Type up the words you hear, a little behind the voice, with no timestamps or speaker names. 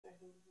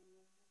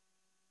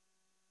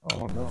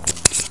Oh no.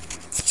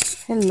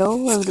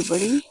 Hello,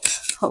 everybody.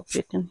 Hope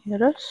you can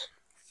hear us.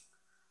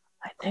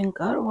 I think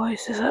our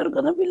voices are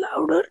gonna be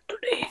louder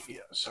today.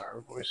 Yes,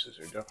 our voices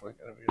are definitely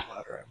going to be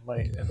louder. I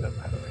might end up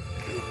having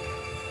to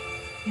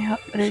Yeah,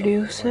 do something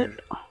reduce it.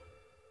 later.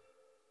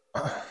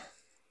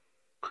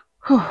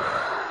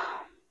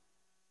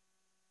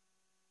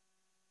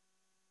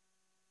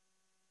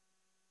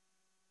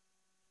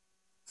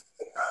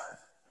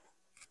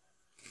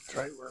 That's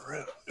right,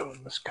 we're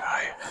doing this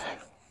guy.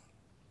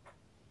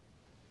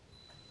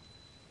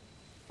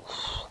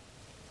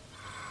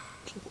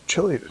 It's a little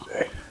chilly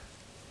today.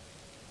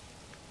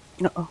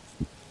 Uh-oh.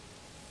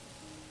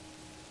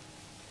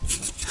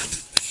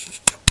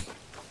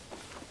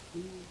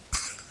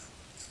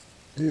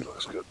 He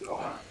looks good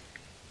though.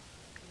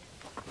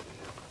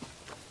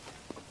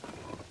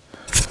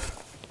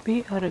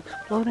 We are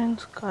exploring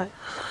skies.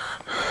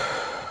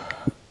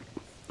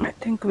 I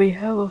think we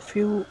have a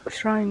few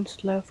shrines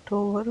left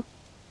over.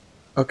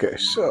 Okay,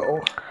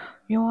 so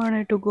You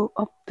wanted to go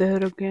up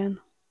there again.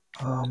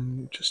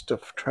 just to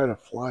try to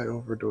fly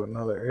over to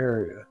another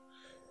area.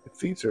 If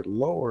these are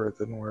lower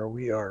than where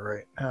we are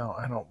right now,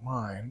 I don't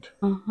mind.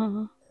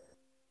 Mm-hmm.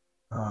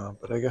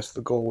 But I guess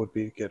the goal would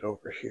be to get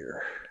over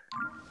here.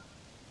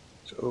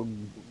 So,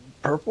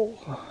 purple?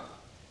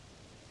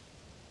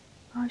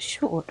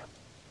 Sure.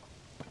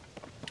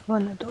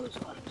 One of those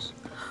ones.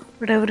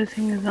 But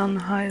everything is on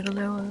higher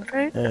level,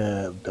 right?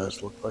 Yeah, it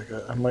does look like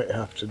it. I might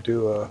have to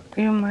do a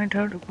You might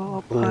have to go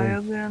up high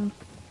balloon. again.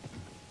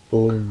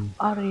 Balloon.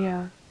 Or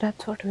yeah,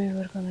 that's what we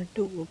were gonna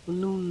do, a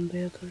balloon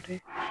the other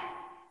day.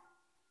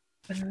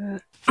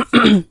 When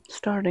we were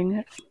starting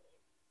it.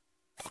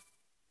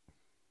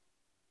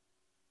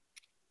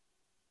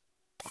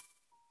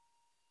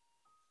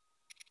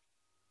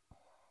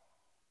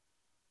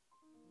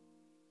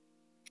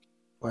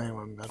 Flame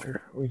emitter.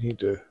 We need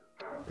to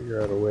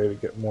figure out a way to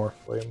get more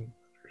flame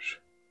emitters.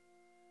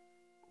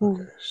 Ooh.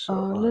 Okay, so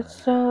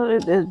Let's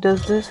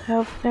does this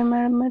have flame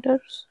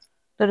emitters?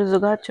 There is a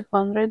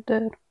gachapon right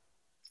there.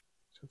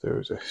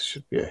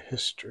 should be a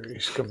history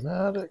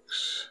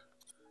schematics.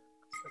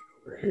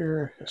 Over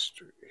here,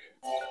 history.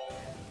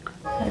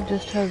 It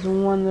just has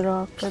one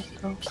rocket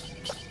though.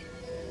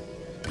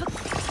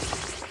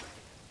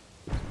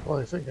 Well,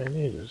 I think I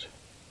needed.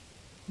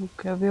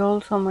 Okay, we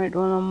also might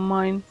wanna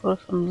mine for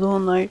some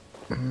zonite.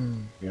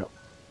 Yep.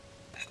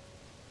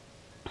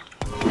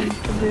 Seems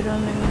to be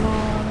running low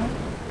on it.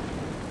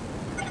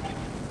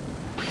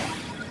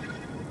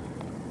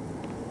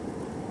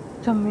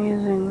 It's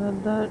amazing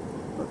that that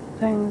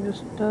thing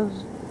just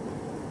does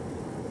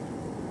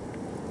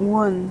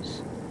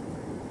once.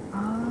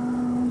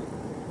 I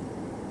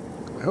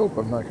hope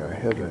I'm not gonna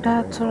hit anything.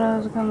 That's what I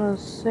was gonna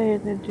say.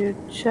 Did you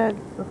check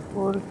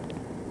before?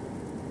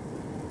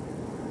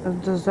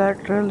 Does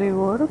that really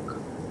work?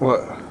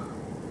 What?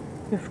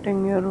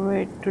 Shifting your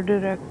weight to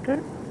direct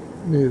it?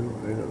 No,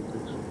 I don't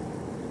think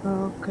so.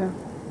 Okay.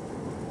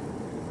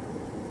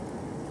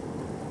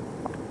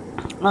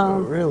 So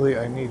really,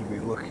 I need to be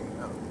looking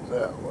out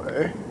that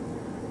way.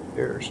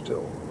 Air's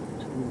still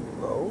too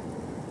low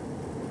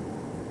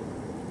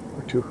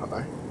or too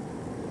high.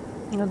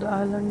 The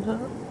islands are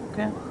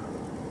okay.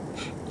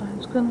 I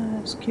was gonna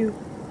ask you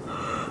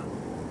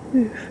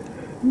if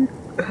you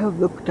have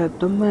looked at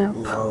the map.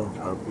 Love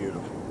how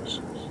beautiful this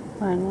is.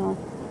 I know.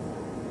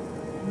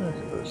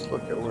 Okay, let's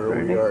look at It's where we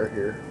pretty. are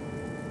here.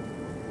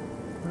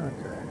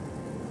 Okay.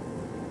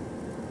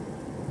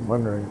 I'm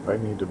wondering if I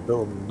need to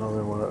build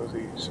another one of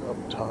these up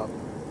top.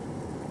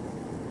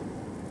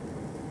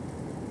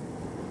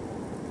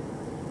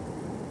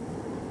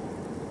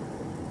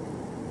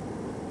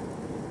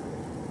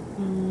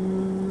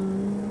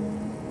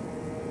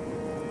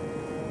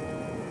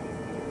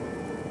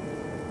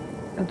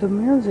 The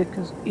music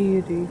is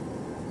eerie.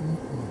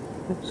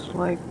 It's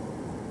like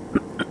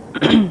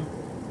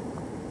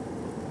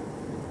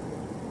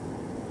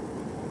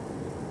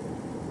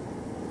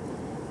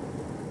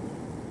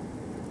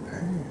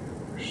Hey,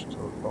 we're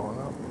still going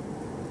up.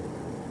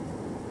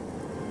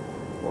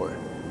 Boy,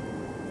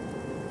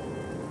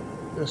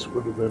 this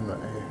would have been a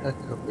heck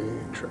of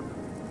a trip.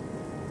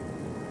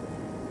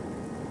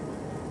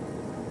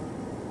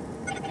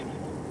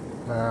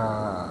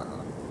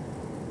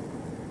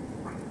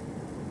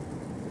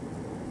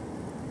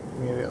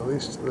 Made it at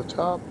least to the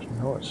top?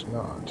 No, it's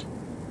not.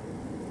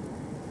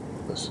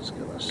 This is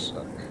gonna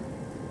suck.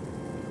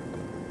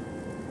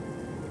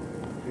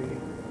 3,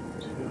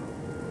 2.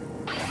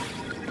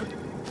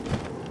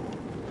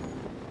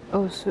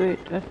 oh sweet,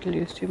 at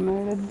least you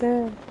made it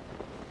there.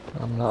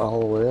 I'm not all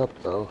the way up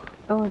though.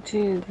 Oh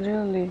geez,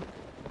 really?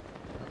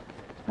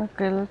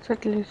 Okay, let's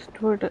at least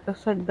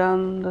set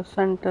down the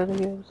center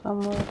here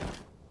somewhere.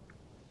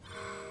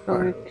 So we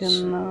Alright,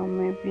 can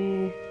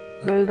maybe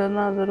build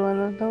another one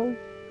of those.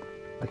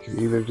 I could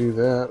either do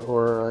that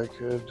or I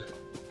could.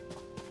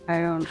 I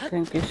don't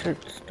think you should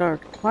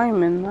start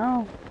climbing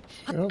now.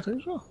 I don't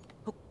think so.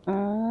 I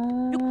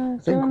I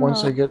think don't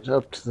once I know. get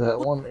up to that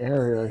one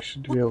area, I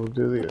should be able to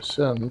do the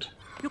ascend.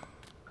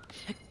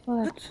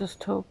 Let's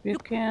just hope you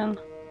can.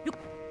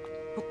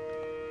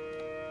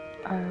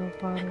 I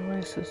hope our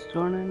voices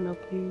don't end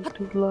up being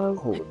too loud.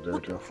 Oh, they're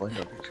definitely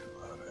gonna be too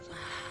loud,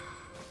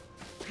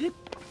 I think.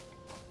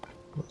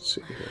 Let's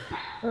see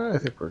here. I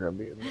think we're gonna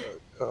be in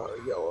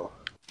the yellow.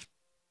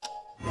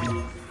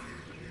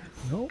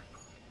 Nope.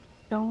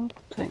 Don't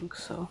think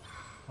so.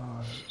 Oh,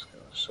 this is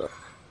gonna suck.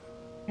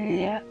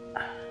 Yeah.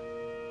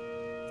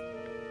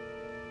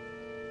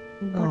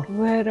 But Oh,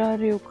 where are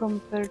you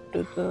compared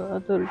to the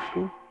other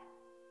two?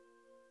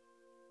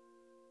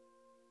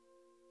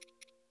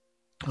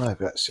 I've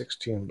got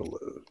 16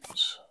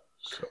 balloons.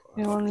 So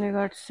You only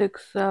got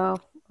 6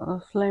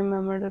 flame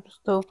emitters,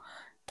 so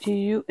do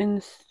you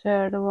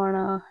instead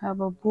wanna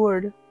have a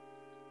board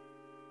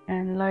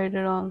and light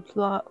it on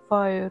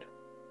fire?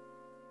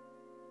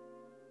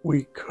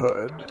 we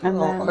could. And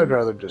Oh, I'd then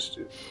rather just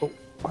do. Oh,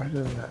 why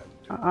didn't that?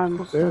 I'm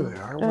Oh, there so they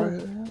are.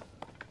 dead. Why?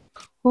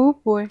 Oh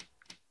boy.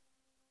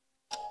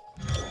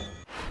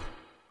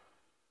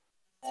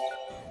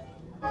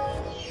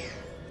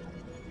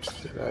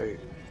 Did I?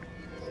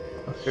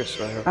 Okay,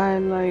 so I have. I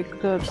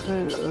like that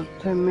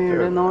they made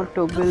There an they are.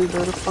 auto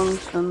builder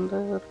function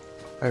there.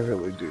 I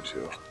really do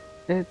too.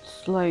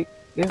 It's like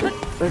if it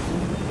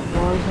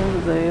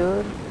wasn't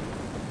there,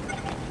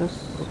 this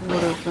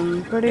would have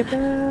been pretty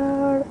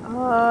bad.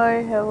 I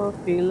have a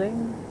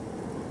feeling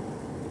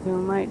you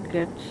might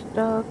get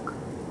stuck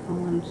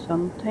on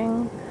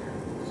something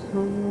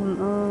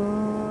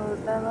sooner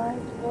than I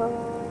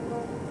thought.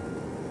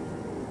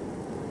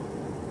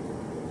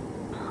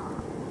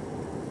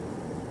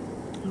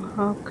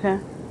 Okay.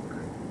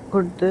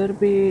 Could there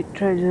be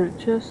treasure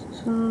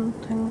chests and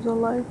things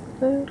alike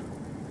there?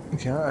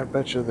 Yeah, I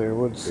bet you there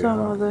would be, Some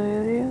huh? other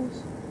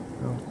areas?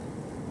 No.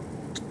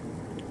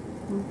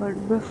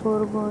 But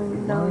before going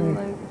Am down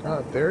I like that,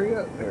 not there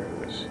yet? There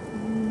it is.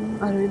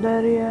 are we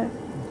there yet?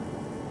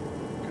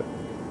 Okay.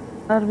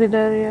 Are we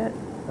there yet?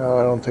 No,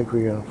 I don't think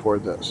we can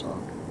afford that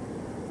song.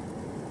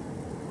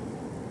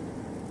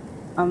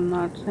 I'm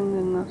not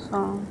singing a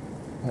song.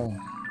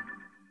 Oh.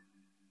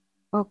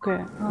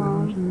 Okay,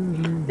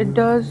 it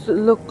does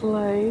look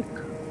like.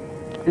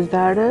 Is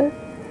that it?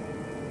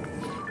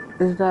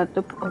 Is that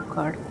the. Oh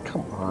god.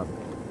 Come on.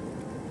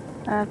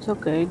 That's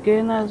okay.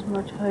 Gain as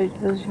much height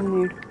as you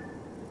need.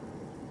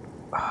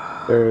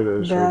 There it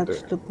is, right That's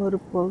there. the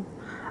purple.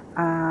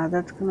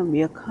 That's gonna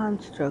be a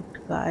construct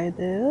guy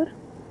there.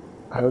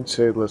 I would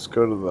say let's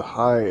go to the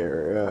high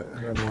area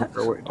and then work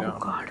our way Oh down.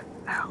 god.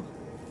 Ow.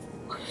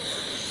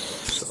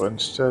 So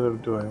instead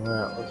of doing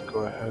that, let's go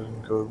ahead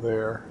and go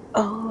there.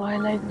 Oh, I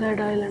like that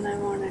island. I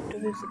wanted to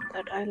visit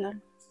that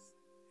island.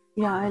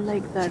 Yeah, I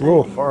like It's that a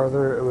little idea.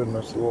 farther, and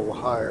it's a little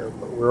higher,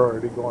 but we're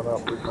already going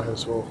up. We might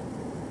as well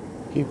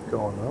keep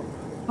going up.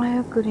 I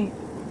agree.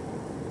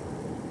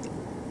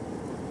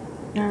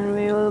 And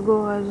we will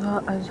go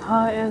as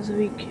high as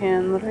we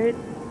can, right?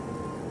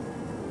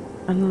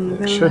 And then It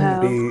we'll shouldn't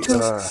have be.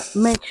 to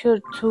make sure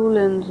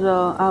Tulin's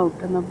out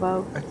and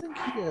about. I think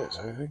he is.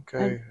 I think I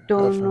I have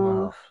don't him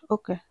know out. if.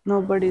 Okay,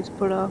 nobody's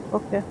put off.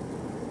 Okay.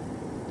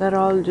 They're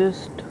all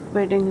just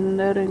waiting in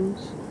their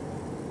rings.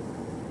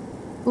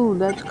 Ooh,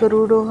 that's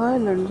Gerudo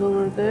Highlands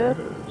over There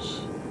there. it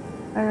is.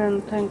 I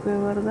didn't think we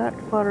were that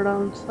far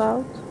down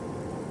south.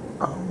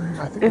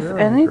 I think If we're on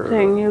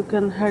anything, Gerudo. you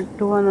can head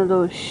to one of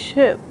those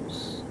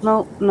ships.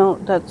 No, no,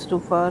 that's too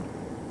far.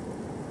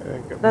 I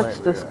think it That's might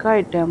be the that.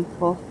 Sky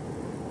Temple.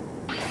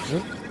 Is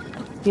it?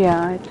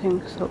 Yeah, I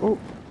think so. Oh,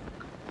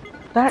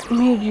 that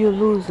made you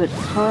lose a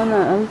ton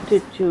of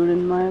altitude,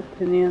 in my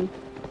opinion.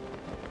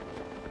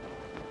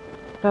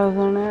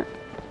 Doesn't it?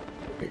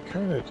 It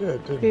kind of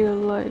did, didn't Feel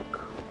it? like.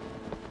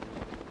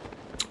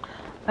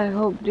 I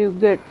hope you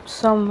get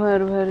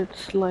somewhere where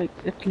it's like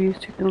at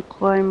least you can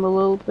climb a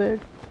little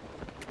bit.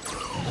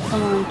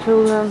 Come on,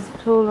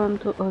 Tulan,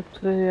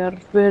 we are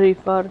very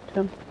far,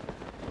 Tim.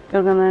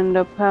 You're gonna end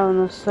up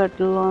having to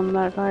settle on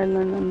that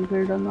island and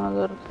build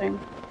another thing.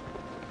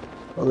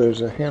 Well,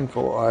 there's a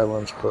handful of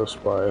islands close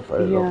by if I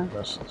Yeah. don't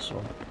miss this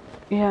one.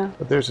 Yeah.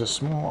 But there's a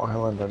small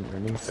island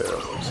underneath there,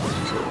 it looks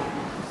like, too.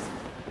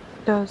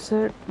 Does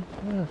it?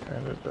 Yeah, it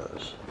kind of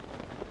does.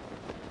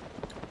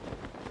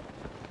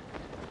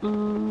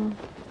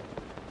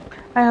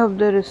 I hope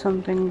there is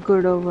something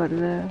good over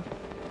there.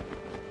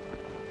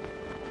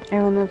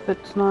 Even if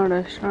it's not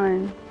a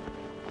shrine.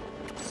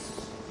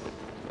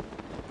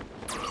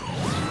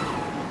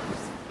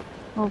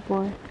 Oh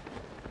boy.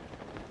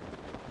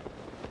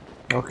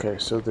 Okay,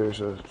 so there's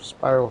a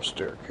spiral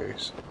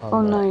staircase on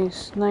Oh, that.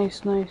 nice,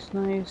 nice, nice,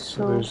 nice.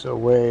 So there's a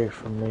way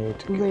for me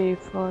to get... Way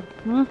for...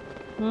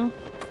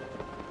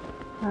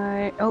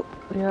 Oh,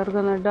 you're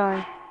gonna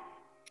die.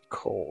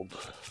 cold.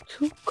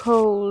 Too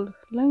cold.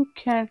 Link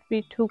can't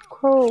be too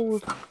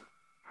cold.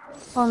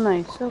 Oh,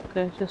 nice.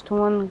 Okay, just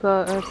one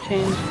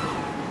change.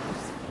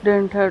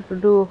 Didn't have to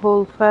do a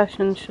whole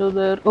fashion show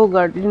there. Oh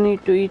god, you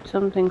need to eat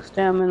something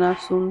stamina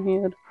soon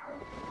here.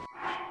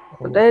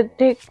 But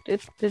it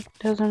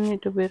doesn't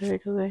need to be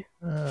right away.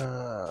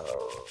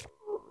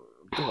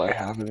 Do I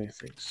have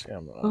anything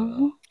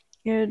stamina?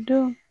 You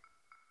do.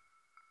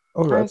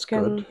 Oh, that's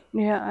good.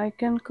 Yeah, I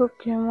can cook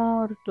you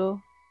more though.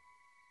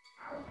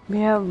 We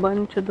have a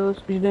bunch of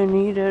those. You didn't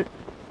need it.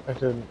 I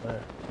didn't.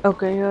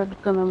 Okay, you're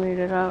gonna wait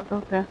it out.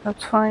 Okay,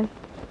 that's fine.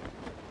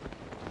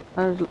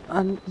 And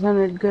then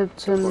it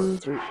gets in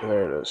 3.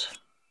 There it is.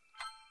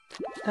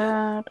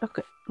 that.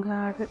 Okay,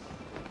 got it.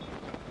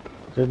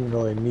 Didn't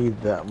really need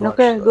that much.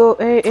 Okay, though.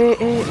 go. Hey,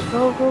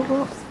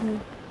 go.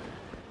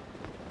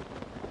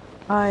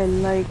 I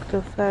like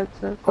the fact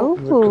that. Oh,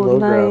 Oh, low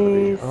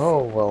gravity. nice.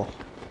 Oh, well.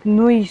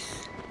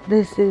 Nice.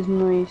 This is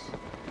nice.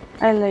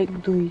 I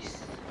like this.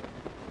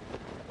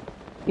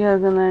 You're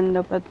gonna end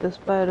up at the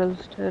spiral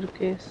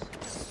staircase.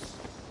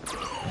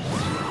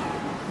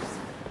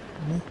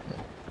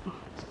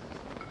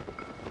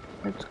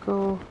 Let's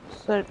go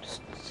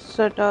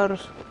set our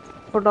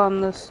foot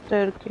on the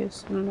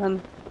staircase and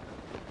then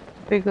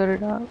figure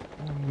it out.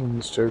 And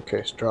the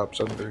staircase drops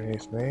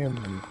underneath me, and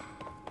then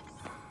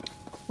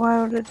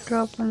Why would it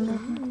drop under?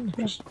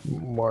 just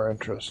more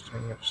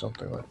interesting if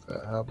something like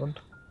that happened.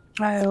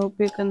 I hope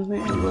you can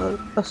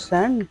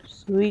ascend.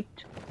 Sweet.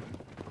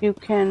 You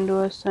can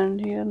do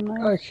ascend here,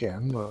 nice. I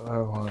can, but I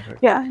want to.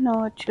 Yeah, I know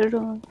what you're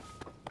doing.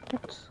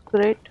 That's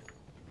great.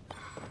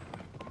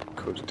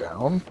 Goes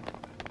down.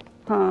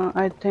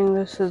 I think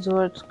this is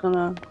what's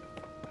gonna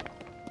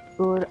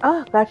go.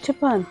 Ah,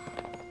 gachapan.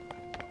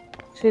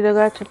 See the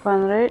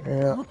gachapan, right?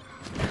 Yeah.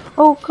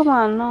 Oh, come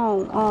on,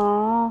 no.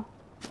 Aww.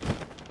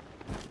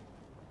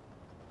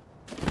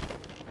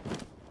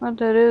 But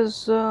there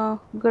is a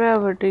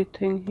gravity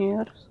thing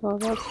here, so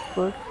that's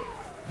good.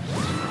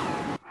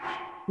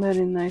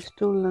 Very nice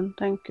tool, and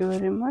thank you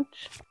very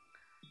much.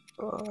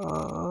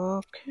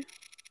 Okay.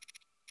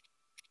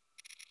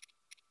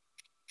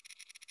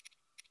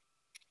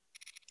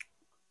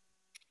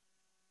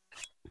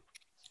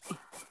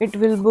 It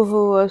will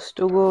behoove us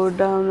to go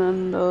down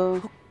in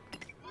the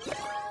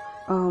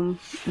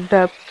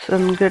depths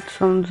and get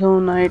some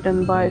zonite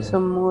and buy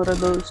some more of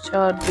those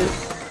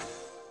charges.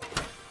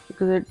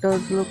 Because it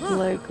does look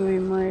like we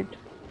might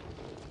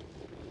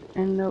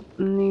end up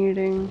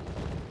needing.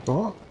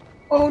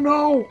 Oh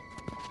no!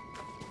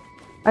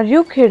 Are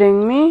you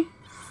kidding me?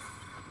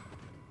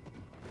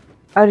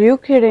 Are you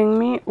kidding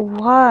me?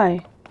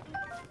 Why?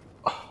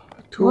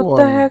 What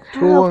the heck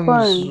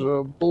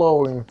happened?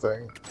 Blowing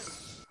thing.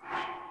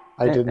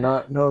 I did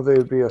not know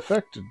they'd be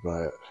affected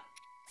by it.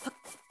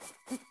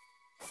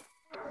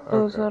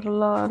 Those are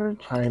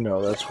large. I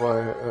know, that's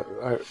why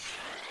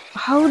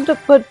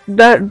But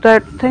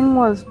that thing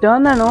was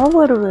done and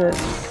over with,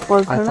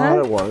 wasn't it? I thought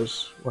it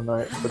was but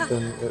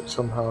then it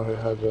somehow it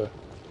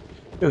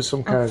was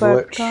some kind of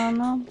Effect glitch. on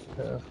them?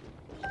 Yeah,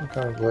 some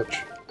kind of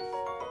glitch.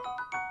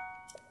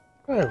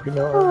 Oh, we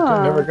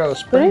never got a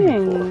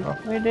spring before,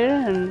 huh? We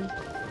didn't.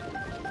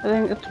 I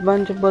think it's a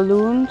bunch of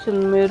balloons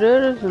and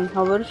mirrors and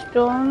hover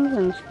stones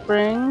and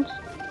springs.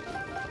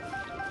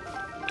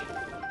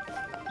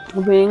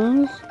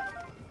 Wings.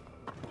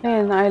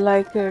 And I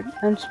like it.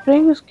 And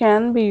springs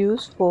can be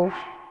useful.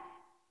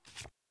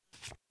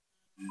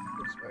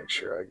 Let's make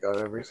sure I got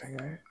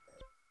everything.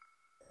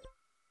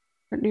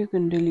 But you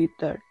can delete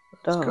that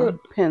good.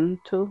 pin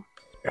too.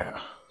 Yeah.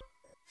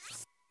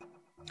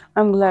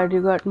 I'm glad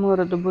you got more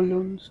of the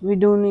balloons. We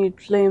do need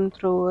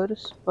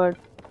flamethrowers, but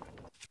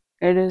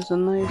it is a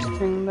nice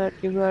thing that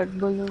you got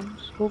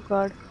balloons. Oh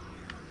god.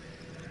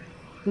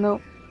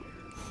 No.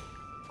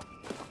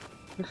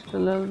 Just a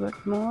little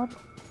bit more.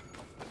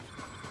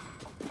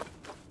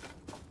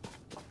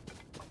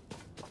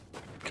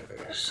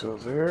 Okay, so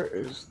there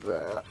is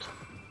that.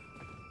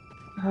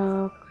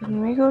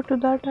 Can we go to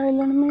that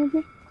island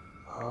maybe?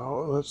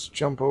 Let's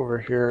jump over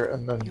here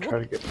and then try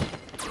to get...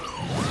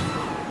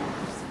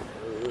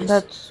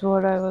 That's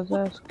what I was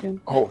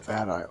asking. Oh,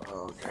 that island,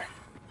 okay.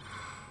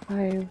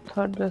 I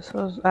thought this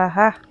was...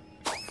 Aha!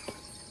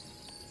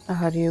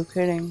 Are you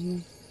kidding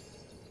me?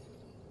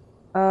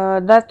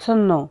 That's a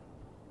no.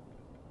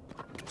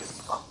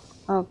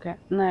 Okay,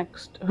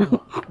 next.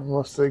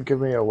 Unless they give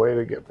me a way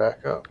to get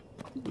back up.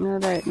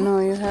 Alright, no,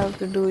 you have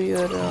to do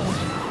your...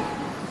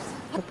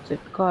 what's it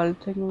called?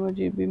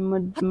 Thingamajiggy,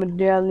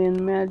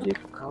 medallion magic.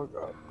 Oh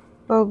god.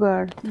 Oh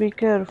god, be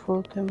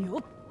careful,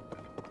 Tim.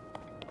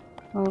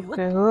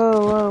 Okay,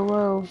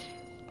 whoa.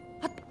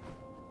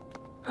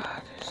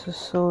 This is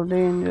so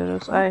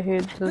dangerous. I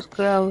hate this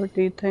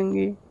gravity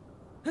thingy.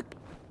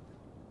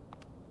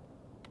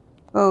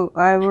 Oh,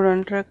 I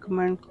wouldn't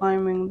recommend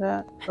climbing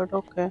that, but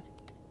okay.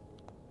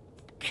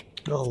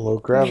 Oh, low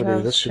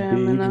gravity. This should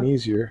be even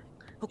easier.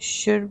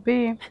 Should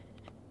be.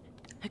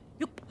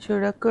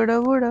 Shoulda, coulda,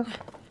 woulda.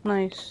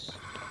 Nice.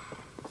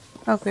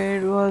 Okay,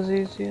 it was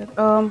easier.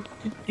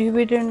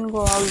 We didn't go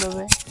all the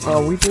way.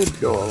 Oh, we did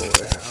go all the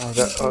way.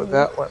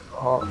 That went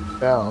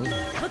down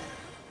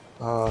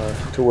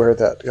to where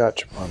that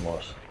gachapon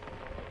was.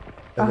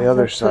 And the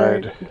other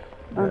side. Right.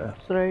 Yeah.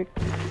 That's right.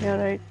 You're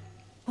right.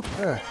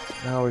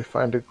 Now we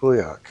find a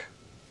Gleok.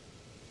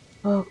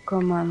 Oh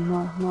come on,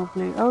 no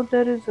please. Oh,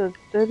 there is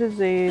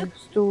a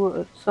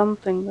steward,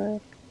 something there.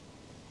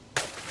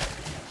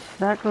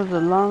 That was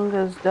the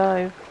longest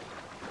dive.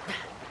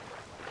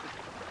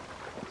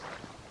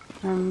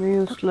 I'm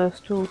useless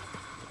too.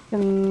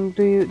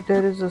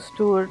 There is a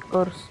steward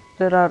or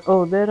there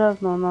are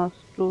no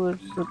nostrils,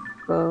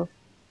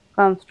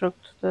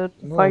 constructs, the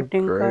Oh,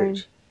 fighting kind. great.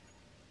 Yeah,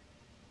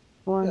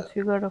 Once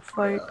you gotta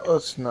fight.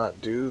 let's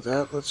not do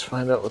that. Let's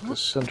find out what this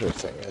center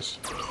thing is.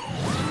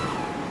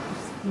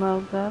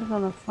 Well, they're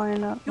gonna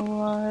find out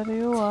where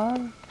you are,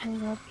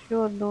 what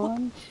you're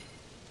doing.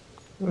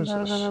 What is They're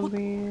this? gonna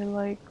be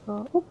like,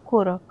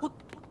 Korak.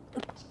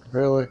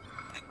 Really?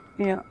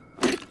 Yeah.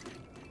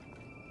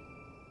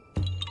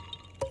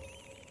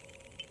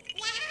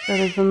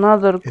 There is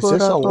another Is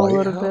this a Korak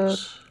over there.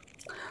 lighthouse?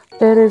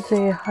 There is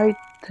a height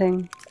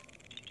thing,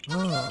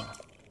 Oh.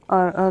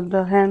 or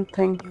the hand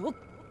thing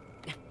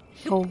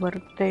over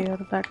there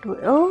that way.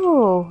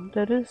 Oh,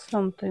 there is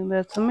something.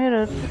 That's a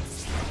mirror.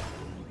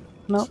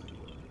 No,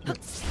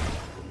 it's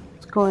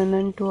going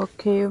into a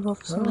cave of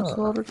some Ah.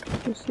 sort.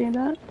 You see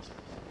that?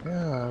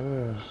 Yeah, it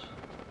is.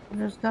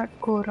 There's that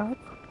Korak.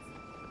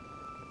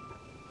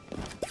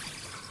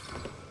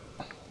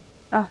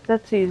 Ah,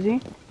 that's easy.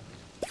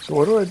 So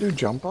what do I do?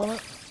 Jump on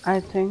it? I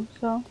think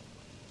so.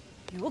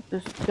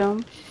 Just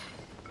jump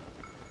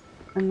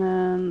and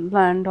then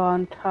land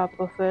on top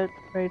of it,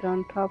 right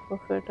on top of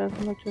it as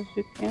much as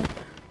you can.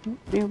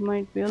 You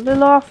might be a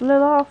little off,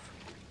 little off.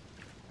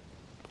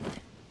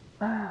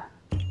 Ah.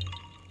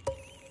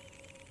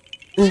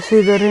 You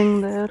see the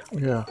ring there?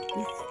 Yeah.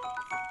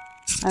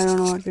 I don't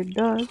know what it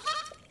does.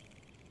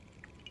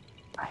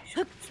 I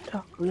should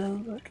stuck a little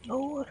bit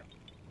lower.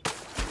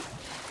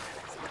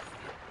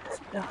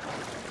 Stuck.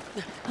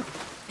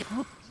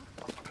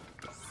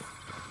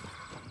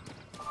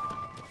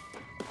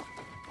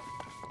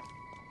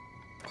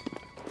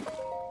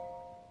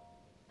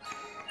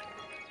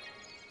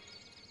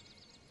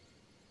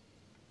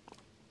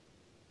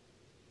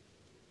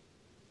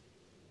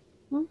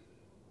 Hmm?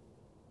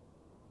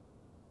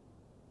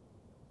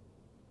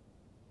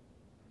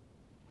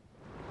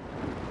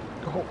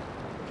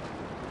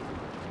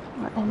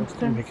 Oh,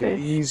 Instant make fish.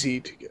 it easy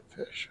to get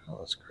fish. Oh,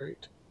 that's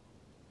great.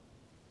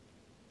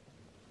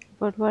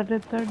 But what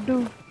did that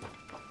do?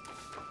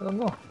 I don't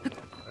know.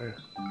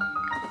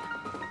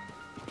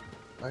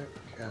 I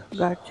guess.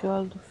 Got you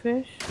all the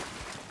fish?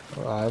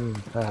 Well, I'm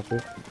happy.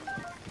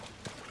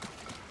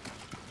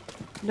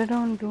 They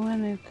don't do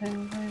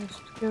anything. They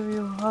just give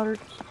you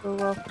hearts to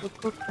after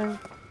cooking.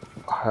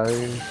 I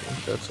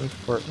think that's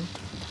important.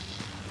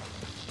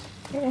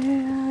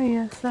 Yeah,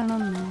 yes, I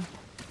don't know.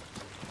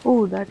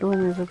 Oh, that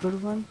one is a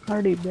good one.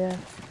 Hardy bass.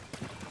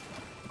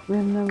 We've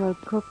never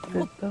cooked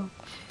it though.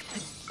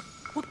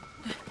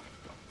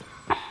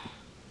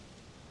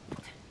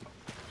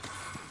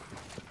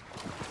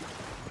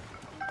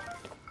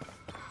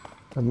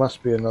 There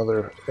must be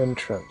another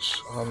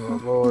entrance on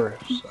the lower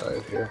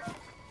side here.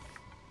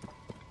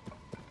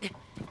 It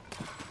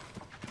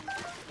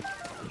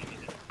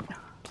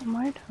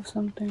might have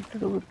something to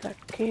do with that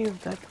cave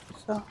that we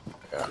saw.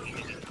 Yeah.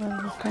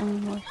 Where the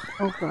thing was.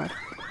 Oh god.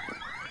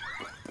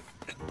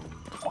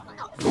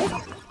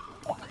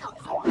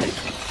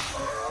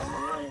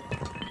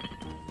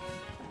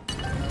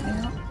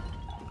 Yeah,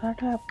 that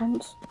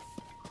happens.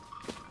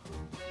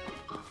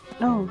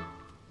 No.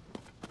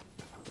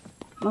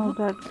 No,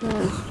 that guy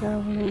is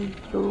traveling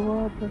through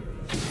water.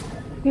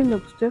 He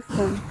looks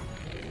different.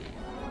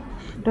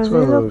 Does It's he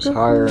one of look those different?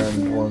 higher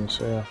end ones,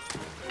 yeah.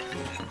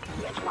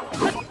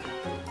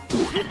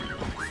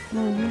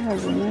 No, he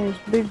has a nice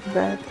big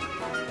bat.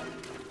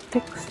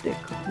 Thick stick.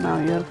 Now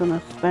you're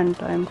gonna spend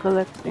time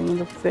collecting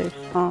the fish,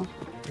 huh?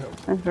 Yep.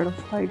 Instead of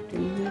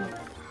fighting him.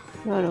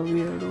 You're a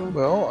weird one.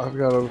 Well, I've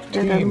got a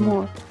There are team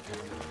more.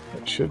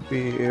 that should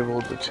be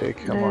able to take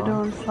him They on.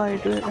 don't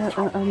fight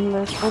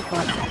unless. Oh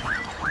god.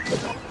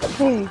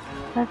 Hey,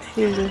 that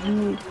shield is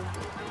neat.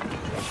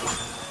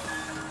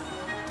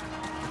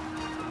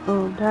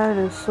 Oh, that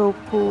is so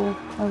cool.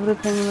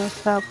 Everything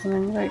that's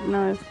happening right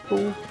now is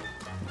cool.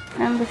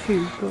 And the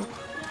shield too.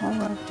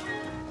 Alright.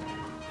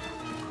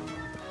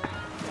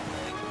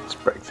 Let's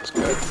break this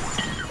guy.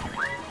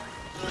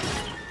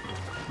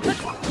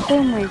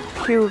 They make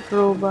cute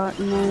robot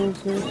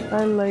noises.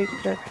 I like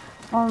that.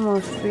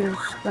 Almost feels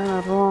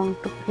kinda wrong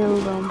to kill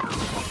them.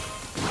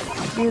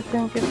 Do you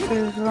think it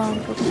feels wrong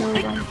to kill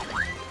them?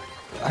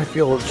 I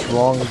feel it's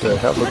wrong to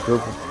have a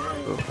group of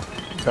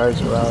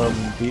guys around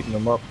him beating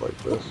him up like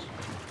this.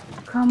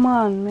 Come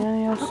on,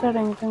 man, you're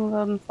setting things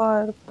on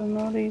fire for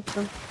no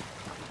reason.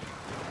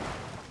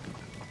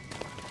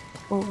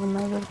 Oh,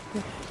 another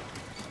fish.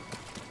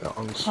 That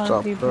one Hardy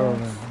stopped throwing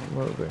bass. and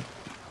moving.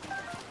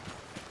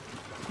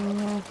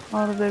 No,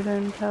 or they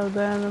didn't have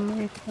the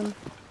animation.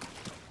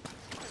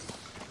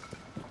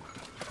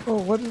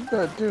 Oh, what did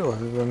that do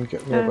other than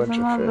get me a There's bunch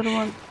of another fish?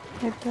 one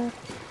right there.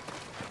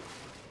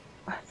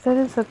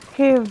 There is a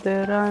cave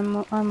there.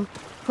 I'm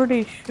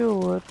pretty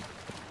sure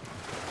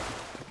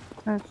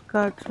it's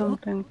got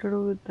something to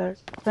do with that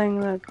thing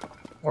that.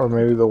 Or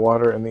maybe the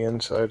water in the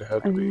inside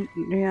had to be.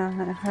 Yeah,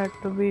 it had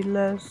to be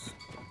less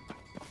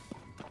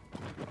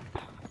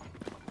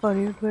for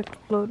you to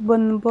explode.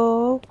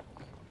 Bunbo,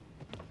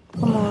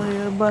 come over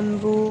here,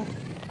 Bunboo.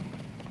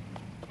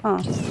 Huh.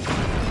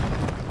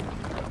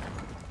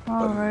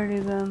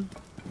 Alrighty then.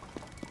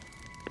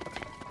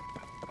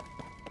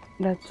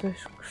 That's a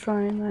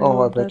shrine. I Oh,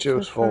 know I bet that's you it a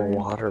was full of shrine.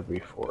 water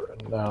before,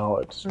 and now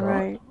it's not.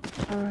 Right.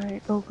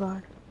 Alright. Oh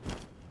god.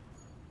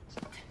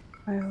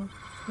 I hope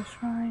it's a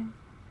shrine.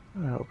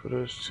 I hope it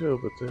is too,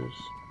 but there's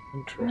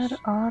Where interesting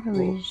are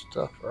little we?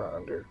 stuff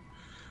around here.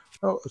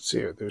 Oh, let's see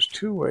here. There's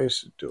two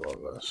ways of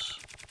doing this.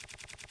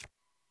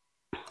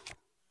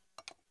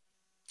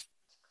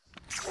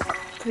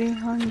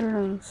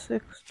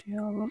 360 of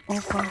them.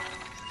 Oh god.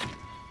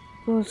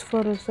 Those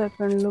for a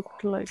second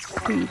looked like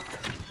teeth.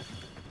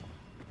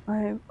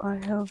 I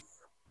have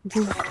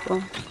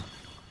goosebumps.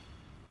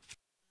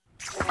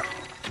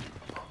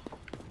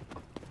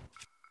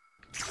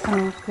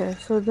 Okay,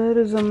 so there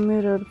is a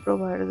mirror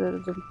provided. There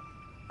is a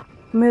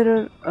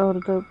mirror or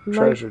the light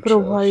Treasure chest.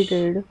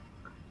 provided.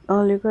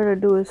 All you gotta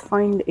do is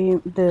find a.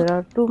 There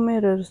are two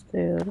mirrors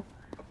there,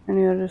 and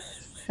you're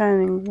just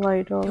shining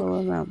light all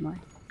over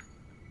them.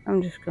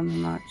 I'm just gonna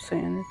not say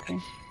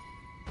anything.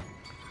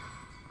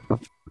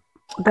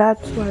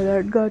 That's why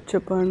that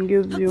gachapan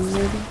gives you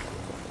mirror.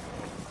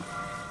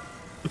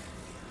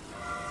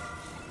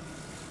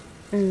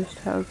 You just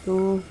have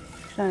to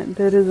shine.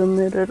 There is a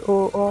mirror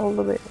all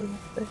the way over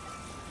there.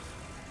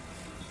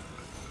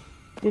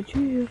 Did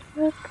you hear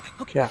that?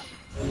 Yeah.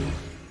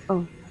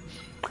 Oh,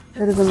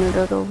 there is a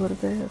mirror over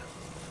there.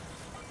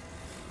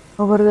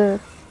 Over there.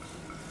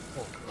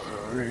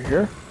 Right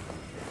here?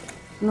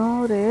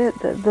 No, the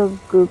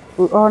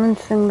orange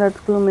thing that's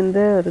glooming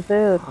there.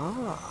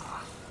 Ah.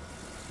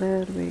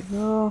 There we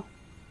go.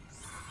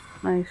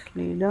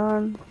 Nicely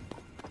done.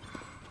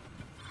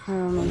 I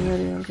don't know where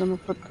you're gonna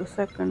put the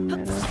second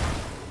mirror.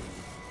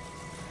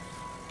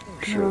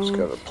 I'm sure it's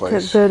got a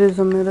place. There is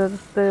a mirror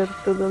there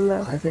to the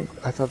left.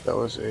 I thought that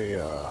was a,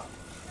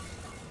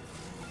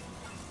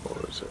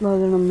 what was it?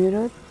 Was it a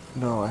mirror?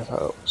 No, I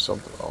thought it was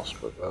something else,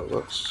 but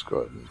let's go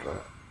ahead and try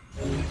it.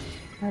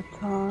 I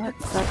thought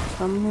that's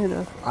a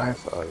mirror. I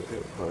thought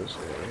it was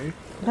a...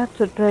 That's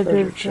a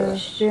treasure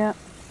chest. Yeah.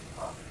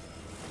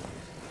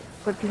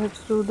 But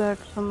let's do that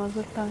some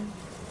other time.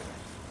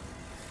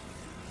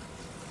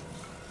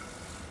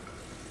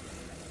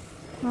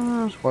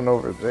 There's one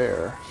over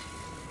there.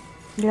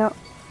 Yeah,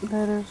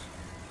 there is.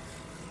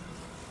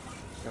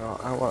 You know,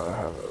 I want to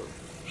have a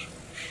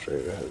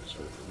straight ahead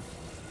zoom.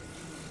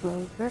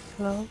 Little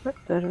bit.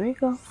 There we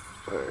go.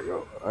 There you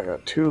go. I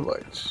got two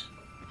lights.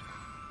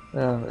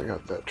 And I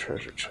got that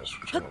treasure chest,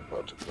 which I'm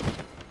about to go.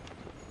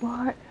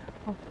 What?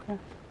 Okay.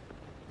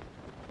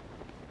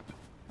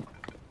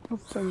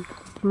 Oops,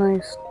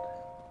 nice.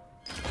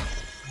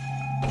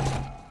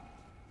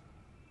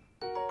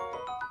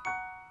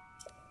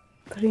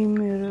 Three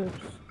mirrors.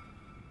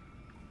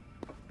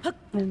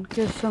 In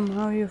case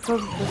somehow you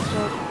fucked this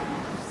up.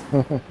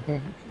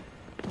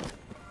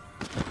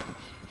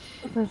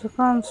 There's a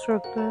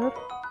construct there.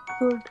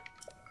 Good.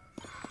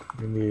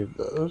 We need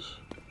those.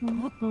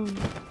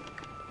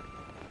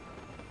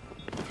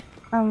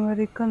 I'm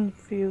very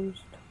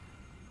confused.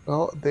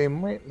 Well, they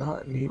might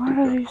not need What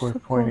to are be you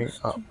pointing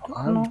supposed up. to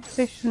do? No,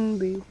 they shouldn't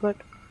be, but...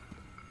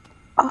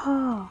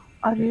 Ah!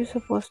 Are you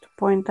supposed to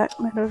point that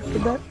mirror to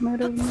that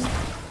mirror?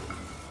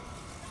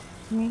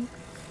 Maybe?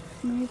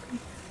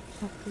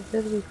 Okay,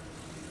 there we go.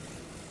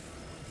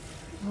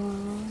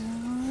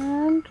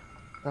 And...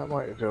 That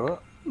might do it.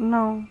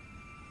 No.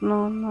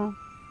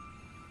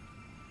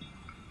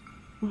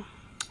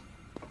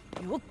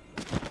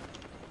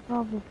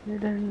 Probably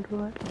didn't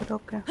do it, but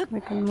okay. We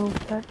can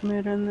move that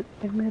mirror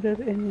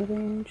in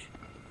range.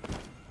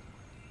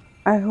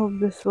 I hope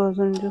this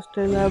wasn't just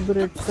an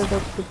elaborate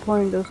setup to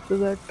point us to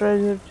that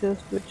treasure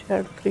chest which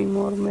had 3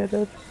 more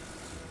mirrors.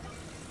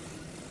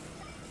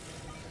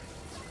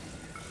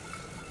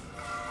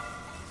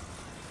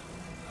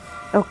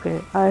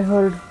 Okay, I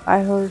heard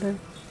it.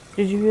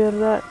 Did you hear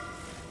that?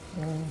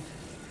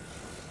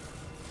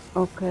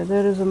 Okay,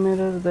 there is a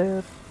mirror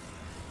there.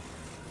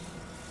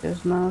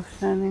 It's now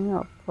shining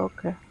up.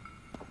 Okay.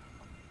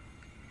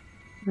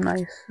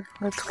 Nice.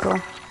 Let's go.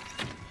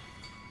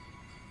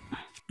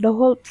 The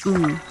whole...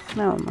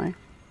 never mind.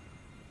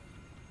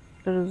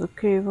 There is a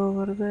cave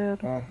over there.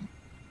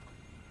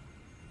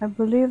 I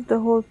believe the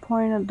whole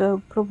point of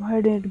the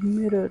provided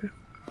mirror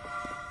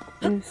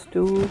is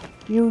to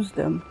use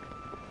them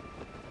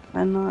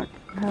and not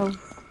have...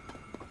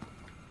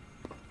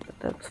 But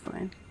that's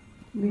fine.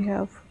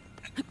 We'll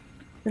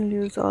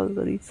use all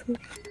the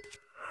research.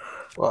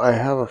 Well, I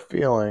have a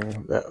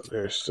feeling that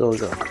they're still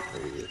going to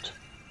need it.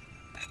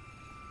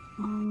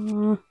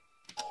 Huh?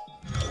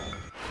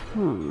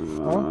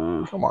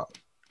 Come on.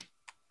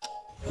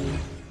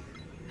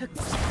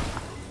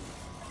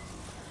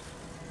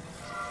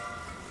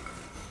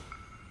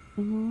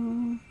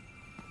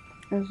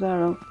 Is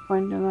that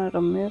pointing at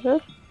a mirror?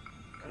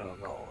 I don't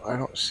know. I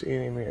don't see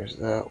any mirrors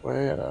that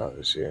way, and I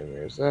don't see any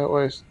mirrors that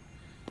way. The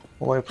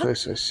only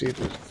place I see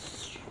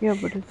this... Yeah,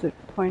 but is it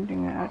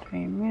pointing at a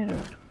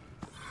mirror?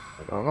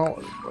 I don't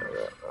know.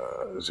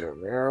 Is there a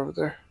mirror over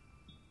there?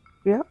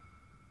 Yeah,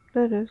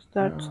 there is.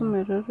 That's a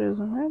mirror,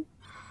 isn't it?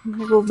 Let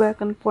me go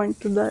back and point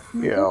to that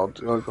mirror.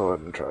 Yeah, I'll go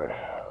ahead and try.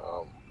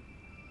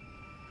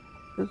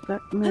 Because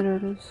that mirror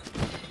is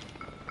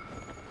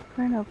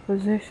kind of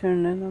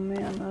positioned in a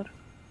manner.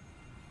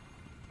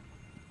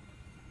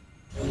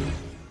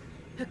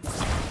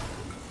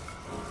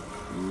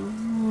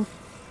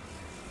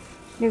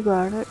 You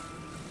got it.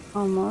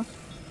 Almost.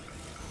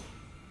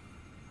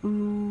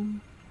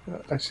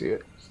 I see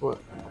it.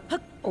 Look.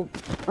 Oh.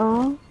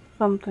 Oh,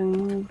 something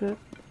moved it.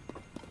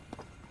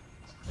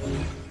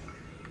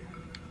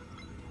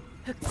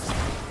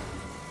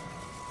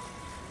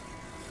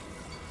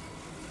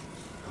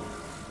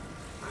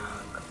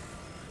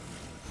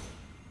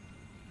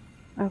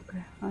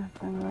 Okay, I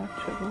think that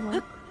should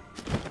work.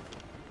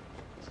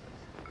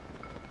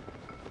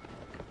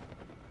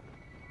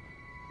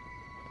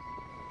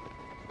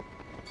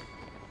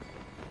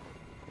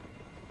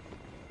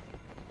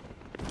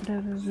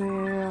 There is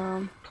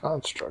a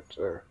Construct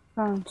there.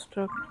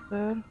 construct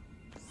there.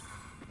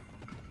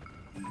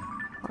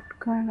 What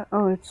kind of?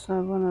 Oh, it's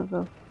one of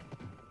the.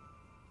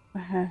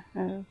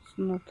 It's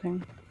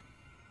nothing.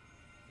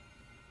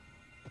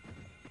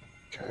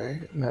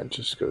 Okay, and that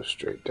just goes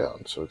straight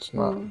down, so it's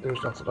not.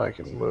 There's nothing I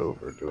can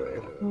move or do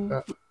anything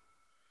like that.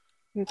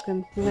 You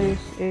can place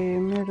a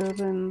mirror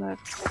in that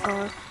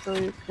part so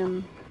you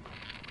can.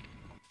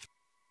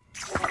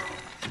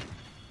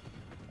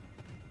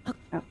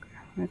 Okay,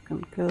 we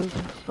can kill this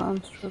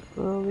construct.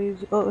 Oh,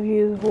 he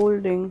is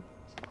holding.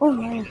 Oh,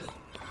 nice.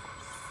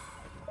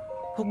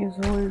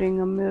 He's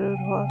holding a mirror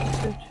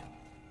hostage.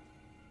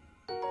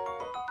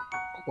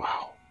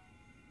 Wow.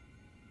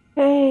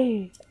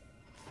 Hey,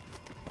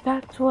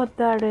 that's what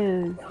that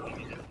is.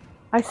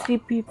 I see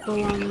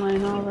people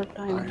online all the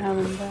time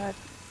having that.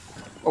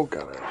 Oh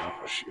god, I don't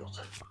have a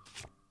shield.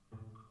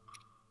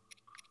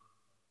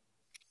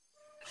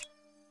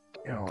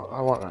 You know,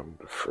 I want him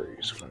to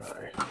freeze when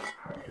I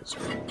hits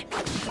me.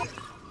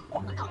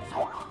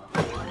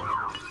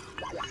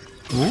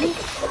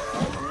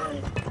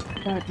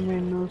 That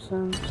made no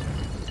sense.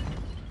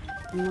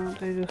 No,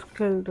 they just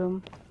killed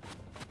him.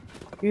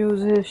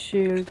 Use his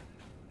shield.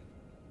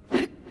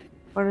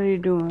 What are you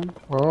doing?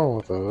 Oh,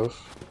 with those.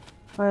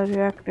 Why are you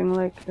acting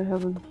like you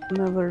haven't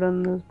never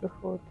done this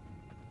before?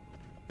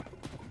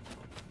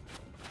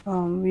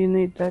 You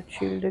need that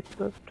shield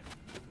equipped.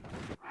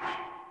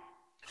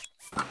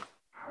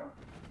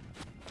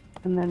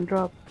 And then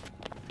drop.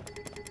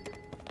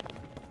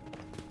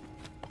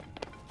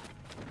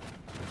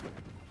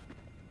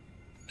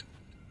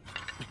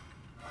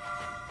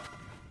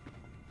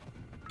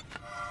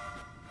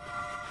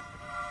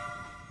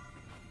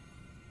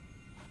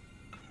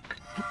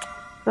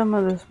 Some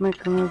of this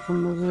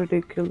mechanism is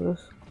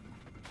ridiculous.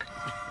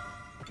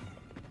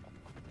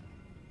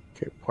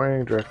 Okay,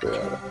 pointing directly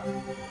at it.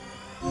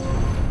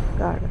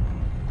 Got it.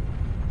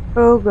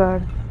 Oh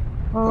god.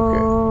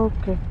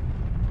 Okay.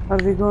 Are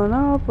we going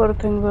up or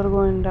things are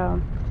going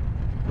down?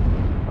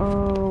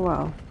 Oh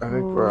wow. I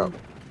think we're up.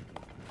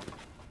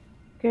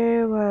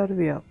 Okay, where are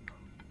we up?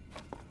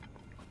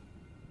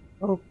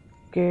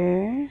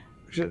 Okay.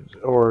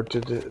 Or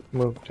did it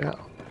move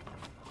down?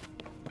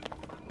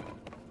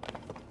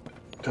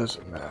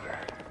 Doesn't matter.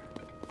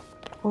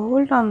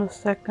 Hold on a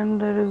second,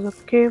 there is a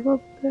cave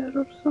up there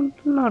or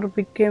something, or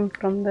we came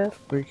from there?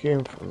 We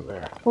came from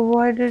there.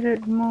 Why did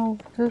it move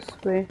this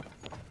way?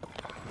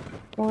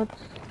 What's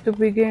to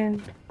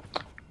begin?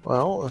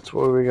 Well, that's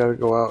where we gotta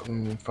go out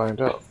and find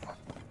out.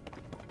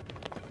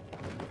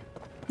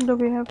 Do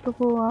we have to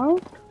go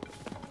out?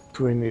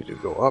 Do we need to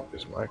go up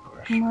is my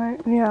question.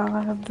 Yeah,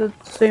 I have the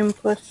same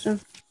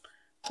question.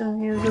 Can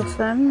we use the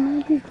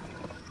sand maybe?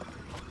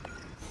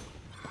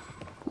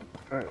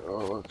 Alright,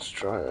 well, let's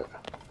try it.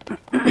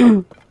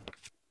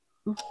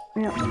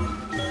 Yeah.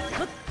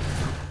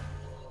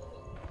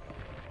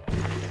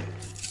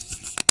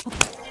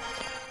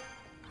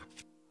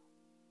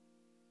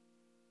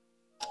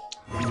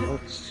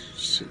 Let's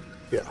see.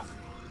 Yeah.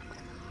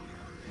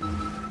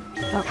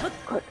 Oh,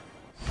 good.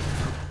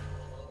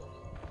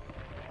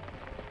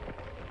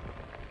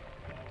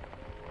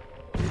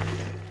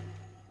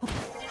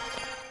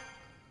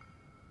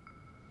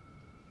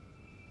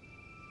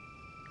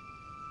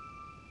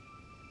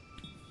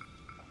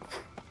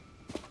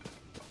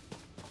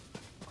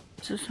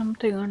 So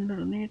something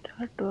underneath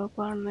had to up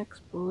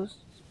unexposed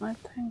is my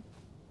thing.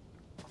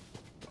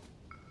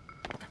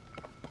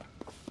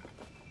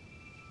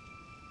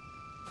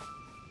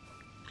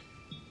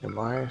 Am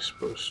I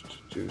supposed to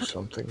do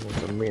something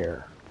with a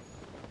mirror?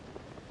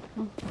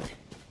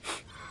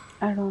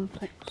 I don't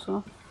think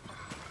so.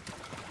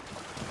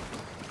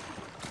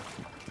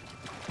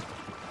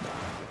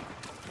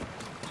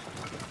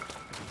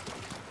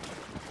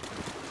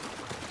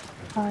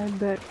 I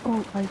bet.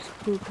 Oh, I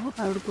screwed up.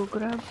 I would go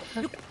grab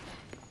that.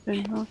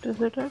 Didn't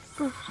notice it at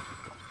first.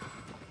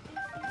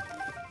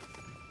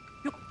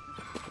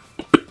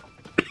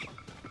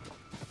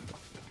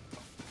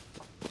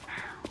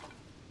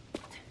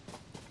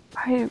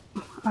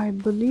 I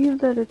believe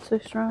that it's a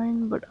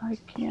shrine, but I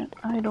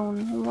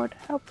don't know what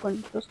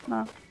happened just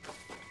now.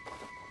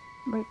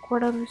 Like,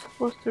 what are we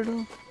supposed to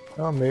do?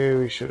 Oh, maybe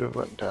we should have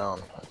went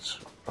down. That's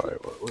probably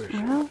what we should.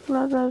 Yeah,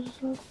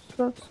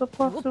 that's a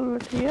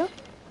possibility, yeah.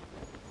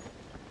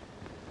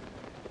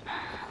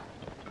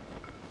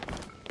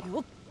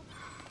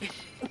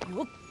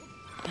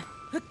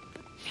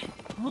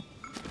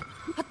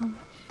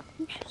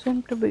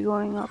 to be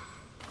going up.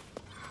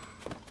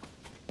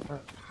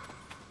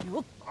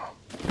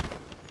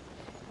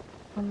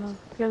 Wanna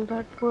kill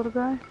that poor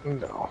guy?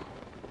 No.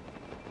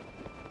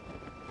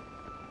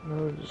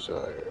 No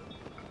desire.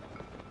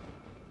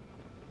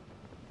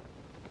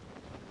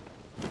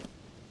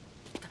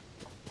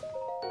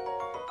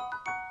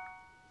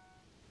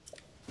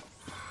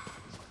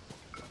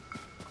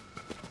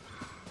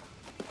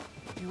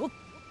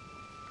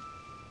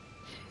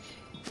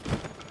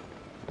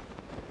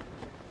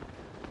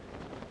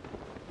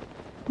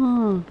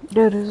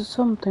 There is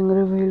something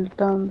revealed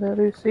down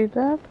there. You see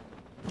that?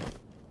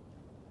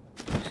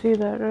 You see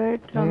that,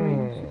 right? Tell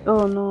me.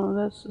 Oh no,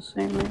 that's the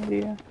same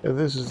area. Yeah,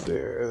 this is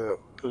there. That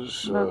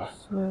was,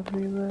 That's where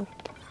we were.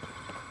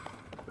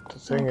 but the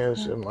thing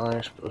is, am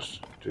I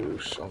supposed to do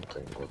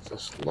something with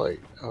this light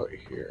out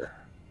here?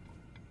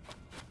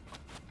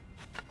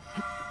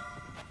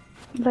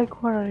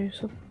 Like what are you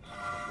supposed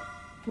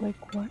to?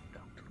 Like what?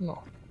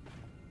 No.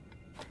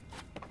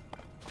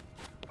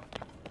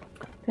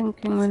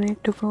 Thinking we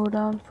need to go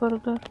down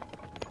further.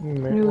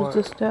 Use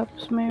the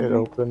steps, maybe. It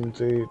opened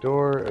the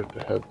door, it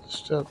had the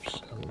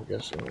steps. I'm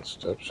guessing the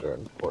steps are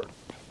important.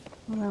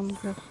 I'm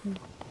guessing.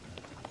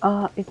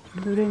 It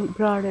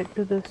brought it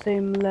to the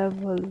same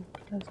level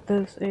as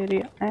this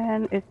area,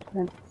 and it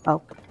went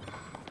up.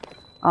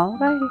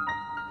 Alrighty.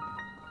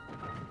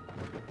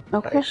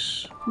 Okay.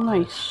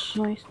 Nice.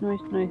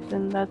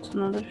 And that's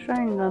another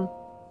shrine done.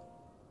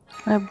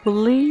 I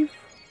believe,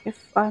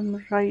 if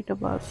I'm right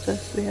about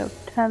this, we have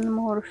 10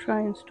 more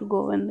shrines to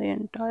go in the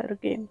entire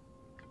game.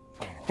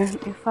 And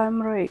if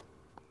I'm right,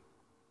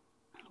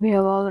 we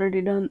have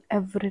already done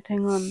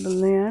everything on the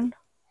land,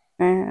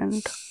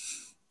 and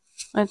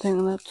I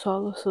think that's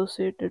all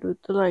associated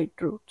with the light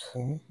roots.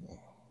 So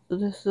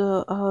this is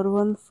our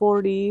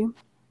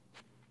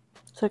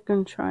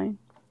 142nd shrine.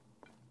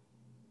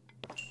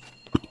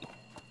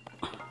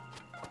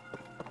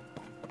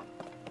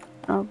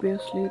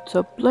 Obviously it's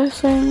a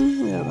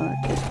blessing. We are gonna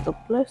take the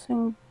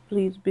blessing.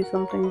 Please be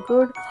something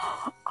good.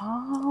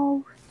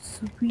 Oh,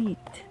 sweet.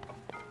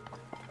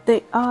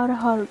 They are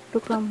hard to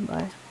come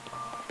by.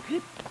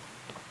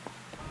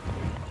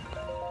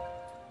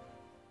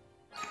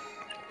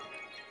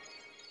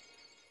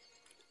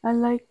 I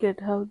like it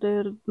how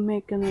they're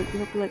making it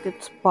look like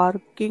it's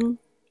sparking.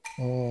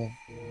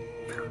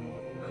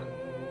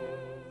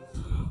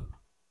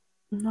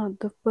 Not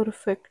the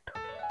perfect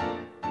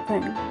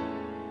thing.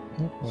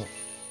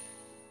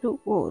 2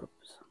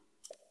 orbs.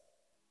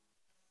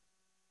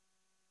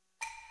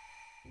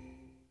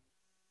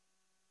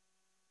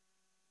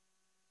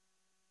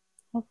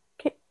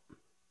 Okay.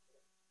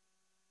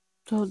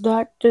 So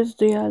that is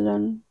the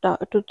island.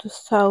 To the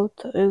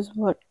south is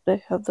what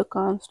they have the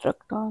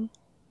construct on.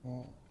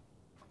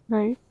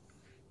 Right?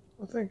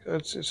 I think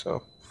that's it.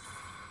 So.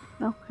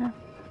 Okay.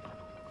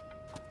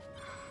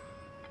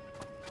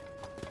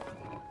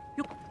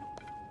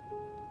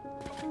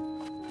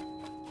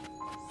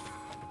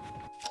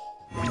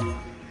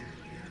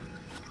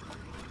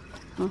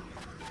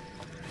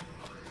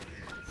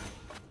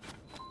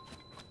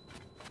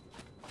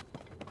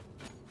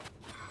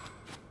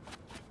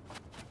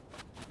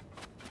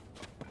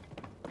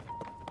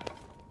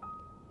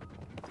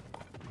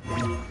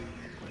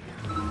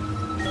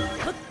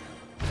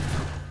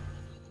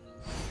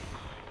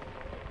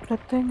 The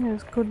thing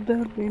is, could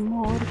there be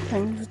more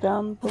things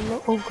down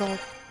below? Oh god.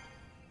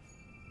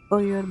 Oh,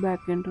 you're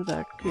back into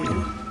that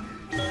cave.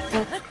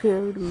 That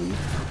scared me.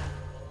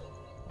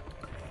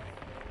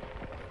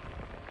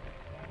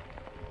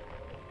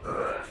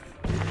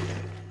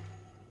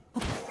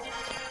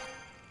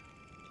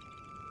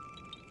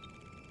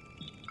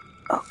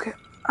 Okay,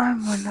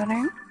 I'm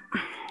wondering.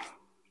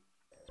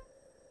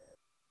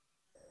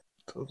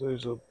 So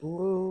there's a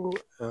blue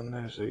and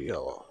there's a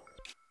yellow.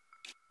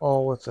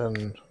 All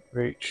within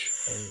reach.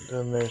 And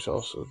then there's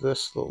also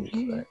this little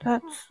thing.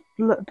 That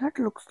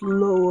looks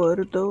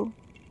lower though.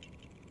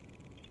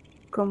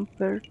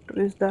 Compared to,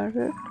 is that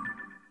it?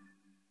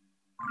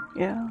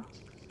 Yeah.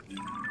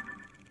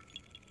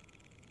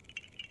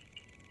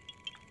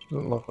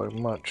 Doesn't look like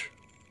much.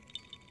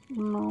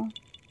 No.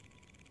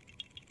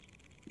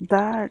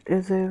 That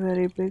is a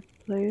very big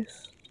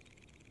place.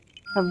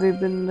 Have we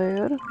been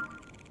there?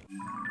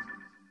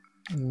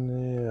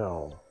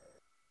 No.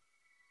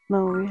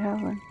 No, we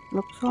haven't.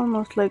 Looks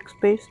almost like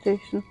space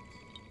station.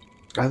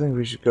 I think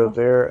we should go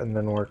there and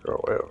then work our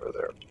way over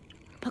there.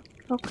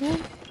 Okay.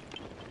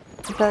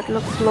 That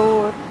looks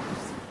lower. I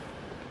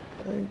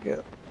think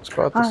it's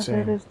about the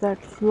same. There is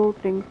that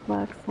floating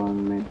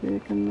platform. Maybe we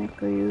can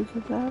make a use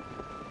of that.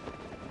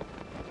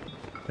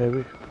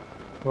 Maybe.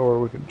 Or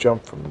we could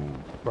jump from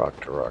rock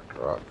to rock to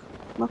rock.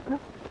 Okay.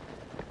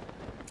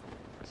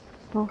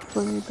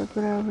 Hopefully the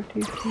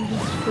gravity field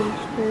still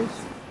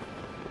stays.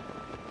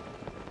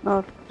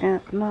 Or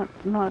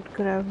not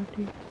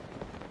gravity.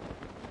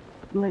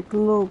 Like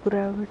low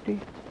gravity.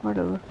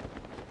 Whatever.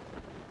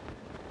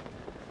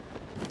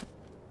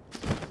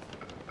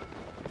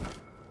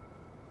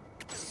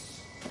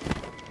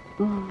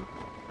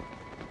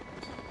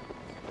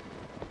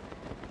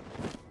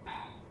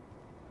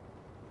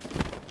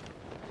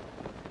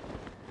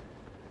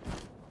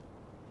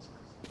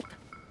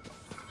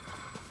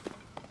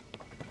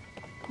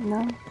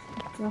 Nice.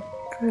 It's a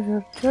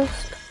treasure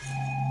chest.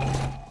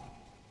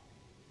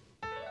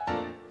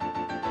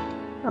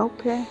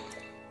 Okay.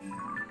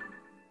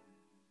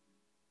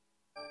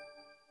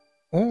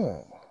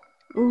 Oh.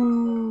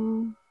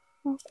 Ooh.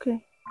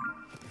 Okay.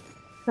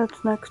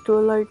 That's next to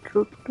a light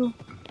route too.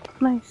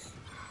 Nice.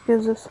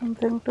 Gives us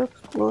something to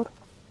explore.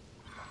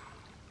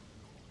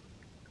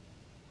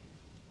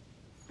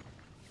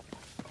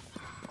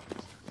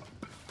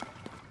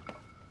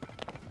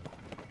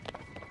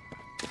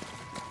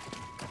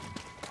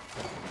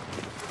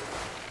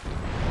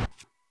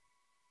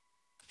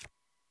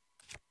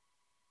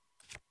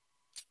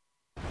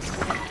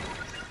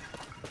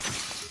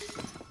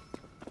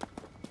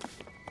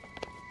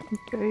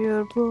 Okay,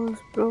 your bow is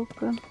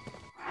broken.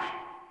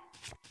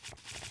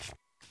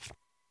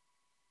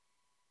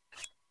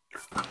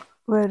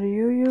 Were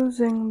you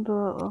using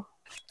the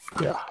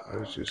Yeah, I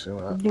was using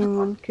that.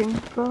 Demon King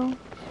bow?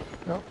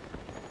 Yep.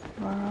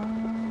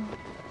 Wow.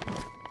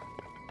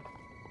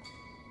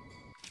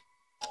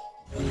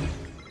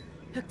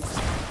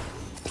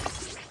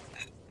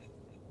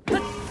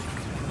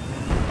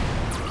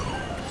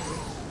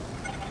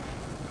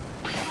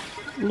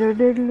 You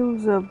did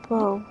lose a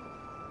bow.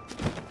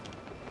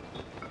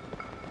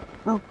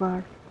 Oh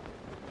god.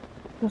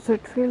 Does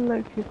it feel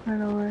like you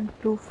kind of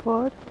went too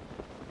far?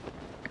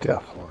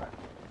 Definitely.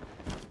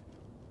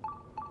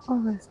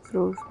 Always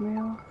throws me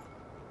off.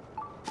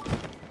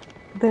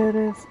 There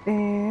is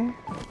a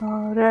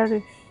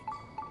radish.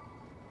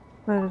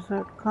 Where is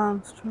that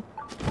construct?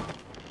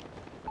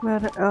 We're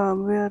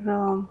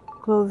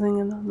closing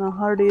in on a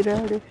hardy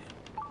radish.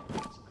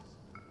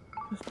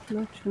 Just to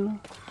let you know.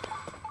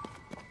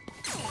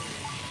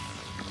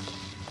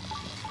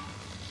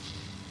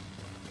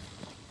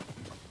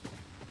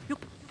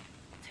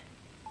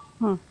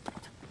 Hmm.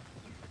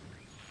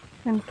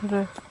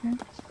 Interesting.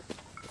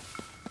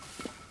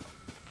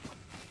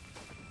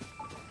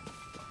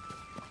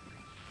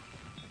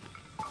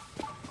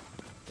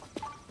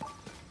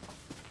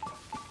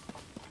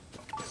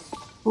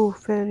 Oh,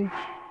 fairy.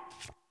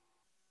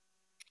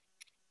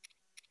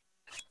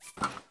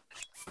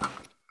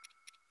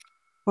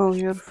 Oh,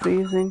 you're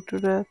freezing to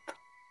death.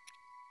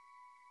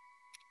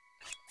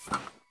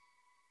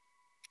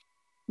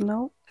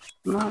 Nope,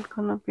 not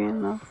gonna be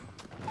enough.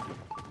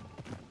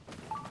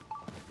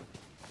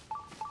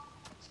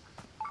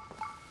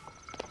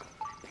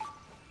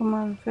 Come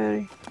on,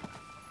 fairy.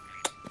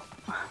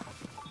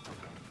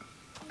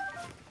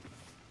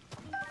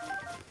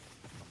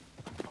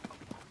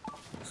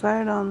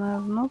 Sidon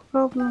has no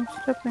problem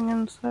stepping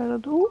inside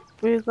of the. Ooh,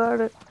 we got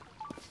it.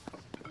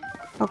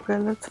 Okay,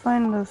 let's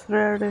find this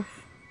radish.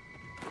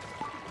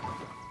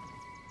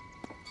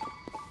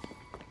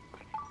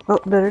 Oh,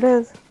 there it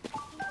is.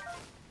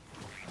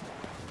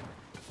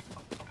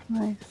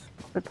 Nice,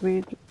 but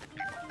we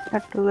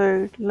had to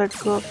let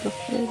go of the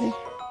fairy.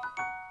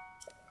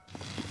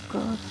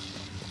 God.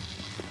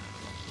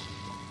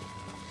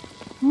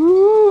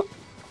 Ooh.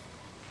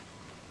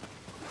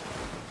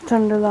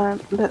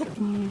 Sunderland.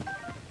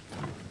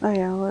 Oh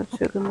yeah, what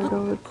you gonna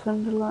do with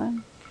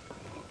Sunderland?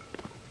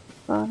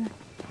 Sorry.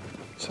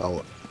 Sell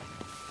it.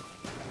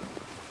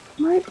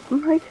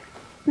 Might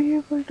be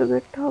able to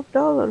get top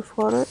dollar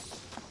for it.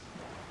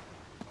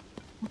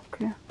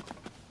 Okay.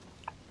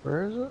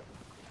 Where is it?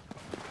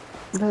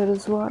 That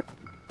is what.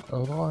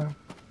 Oh, the line.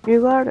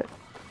 You got it.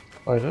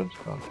 I did?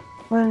 Oh.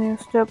 When you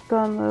stepped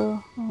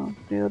on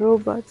your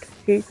robot,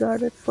 he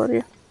got it for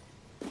you.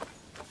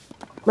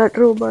 That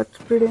robot's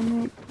pretty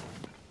neat.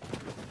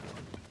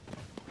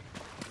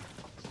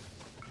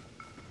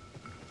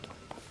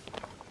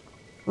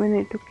 We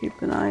need to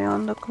keep an eye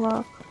on the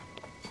clock.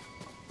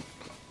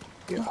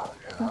 Yeah,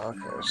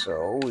 okay,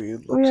 so we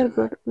looked We are at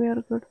good, we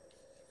are good.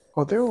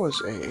 Oh, there was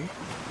a...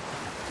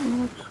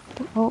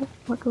 Oh,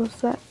 what was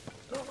that?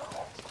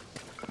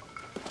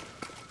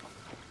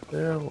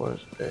 There was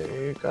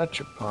a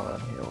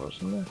gachapon here,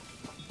 wasn't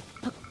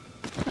there?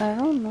 I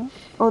don't know.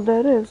 Oh,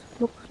 there is.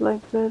 Looks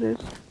like there is.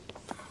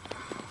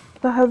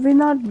 So have we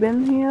not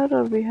been here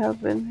or we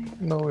have been here?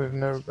 No, we've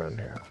never been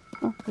here.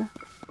 Okay.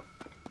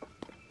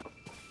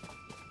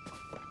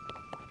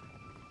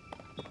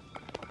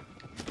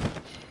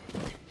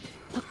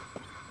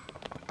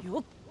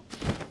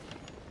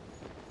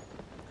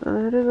 So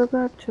there is a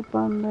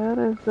gachapon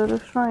there. Is there a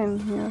shrine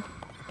here?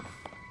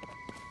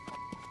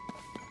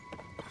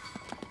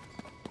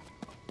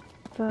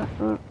 That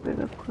would be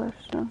the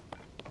question.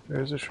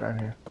 There's a shrine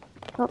here.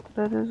 Oh,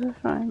 there is a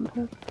shrine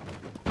there.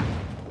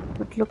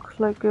 It looks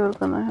like you're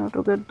gonna have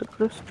to get the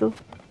crystal.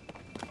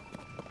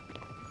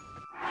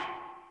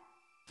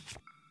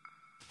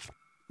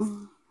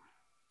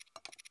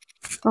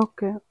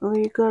 Okay,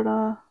 we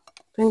gotta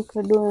think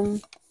of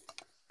doing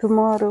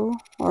tomorrow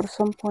or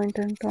some point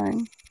in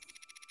time.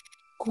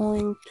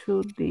 Going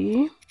to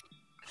the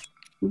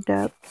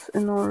depths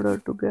in order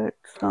to get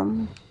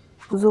some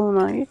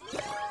zonite.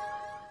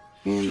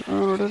 In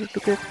order to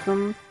get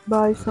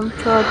buy some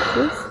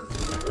charges.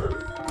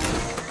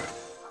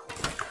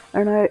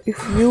 And if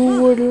you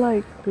would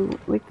like to,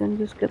 we can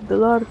just get the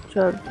large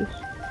charges.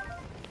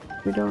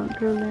 We don't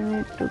really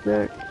need to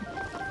get...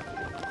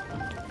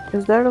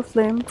 Is that a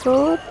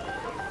flamethrower?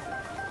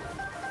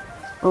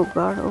 Oh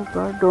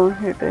god, don't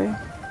hit it.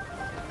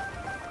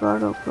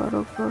 God, oh god,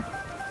 oh god.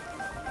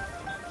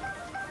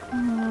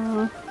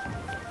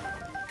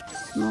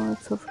 No,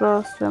 it's a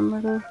frost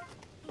emitter.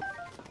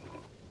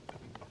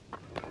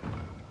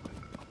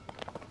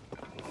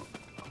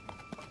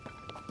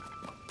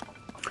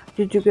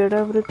 Did you get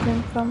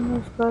everything from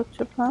this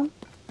gotcha pan?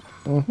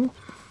 Mm-hmm.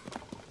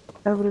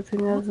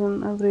 Everything as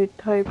in every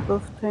type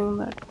of thing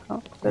that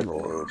comes.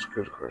 Oh, that's a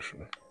good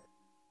question.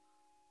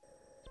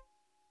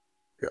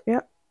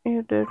 Yeah,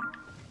 you did.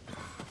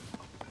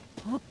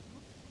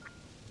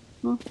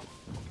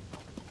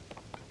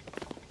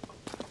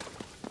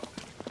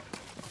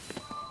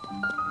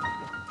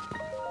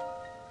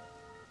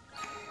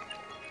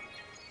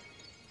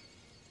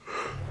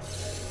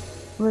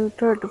 We'll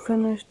try to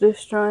finish this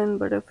shrine,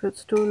 but if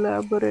it's too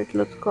elaborate,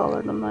 let's call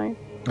it a night.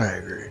 I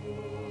agree.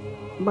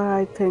 But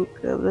I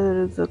think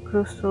there is a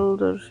crystal,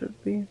 there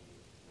should be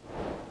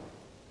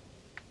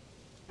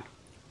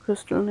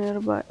crystal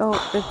nearby.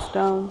 Oh, it's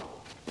down.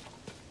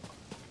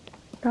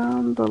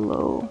 Down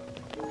below.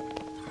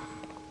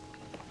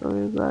 So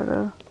we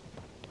gotta...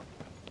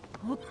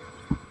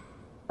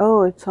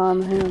 Oh, it's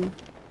on him.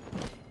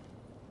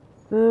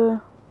 Oh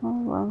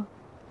well.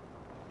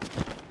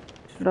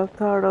 Should have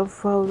thought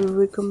of how did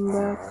we come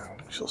back.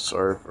 I feel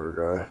sorry for a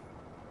guy.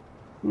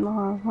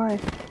 No, why?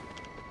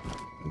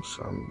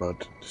 So I'm about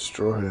to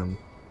destroy him.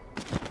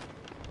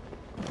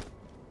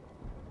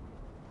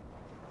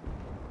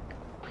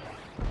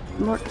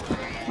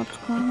 What's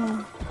going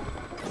on?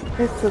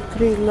 It's a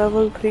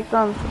level 3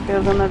 concept,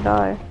 they're gonna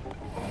die.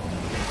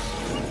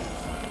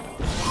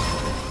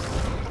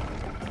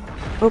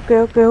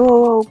 Okay,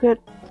 whoa, get...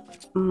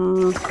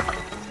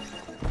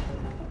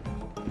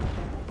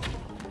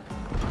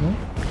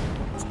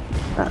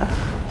 I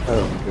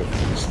don't get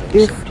these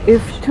things.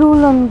 If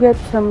Tulum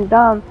gets him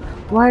down,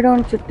 why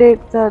don't you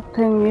take that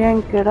thing,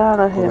 yank it out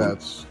of him? Well,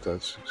 that's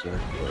exactly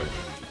what I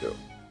need to do.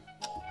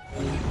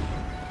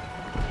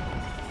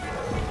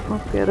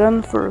 Okay,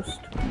 run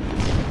first.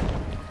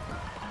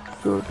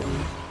 Good.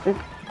 It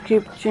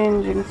keeps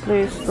changing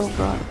place. Oh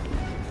god.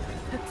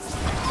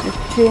 It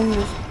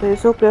changes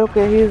place.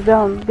 Okay, he's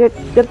down. Get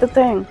the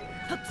thing.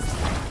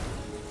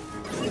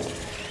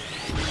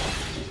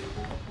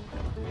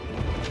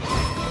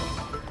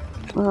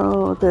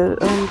 Oh, the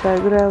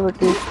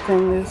anti-gravity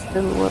thing is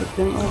still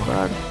working. Oh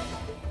god.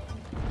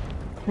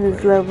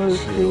 He's level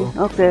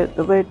 3. Okay,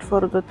 wait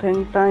for the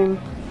thing time.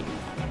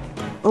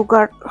 Oh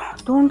god.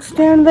 Don't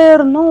stand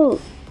there, no.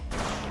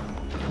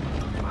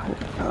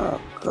 Oh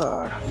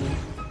god.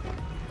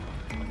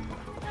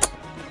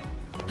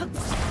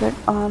 Get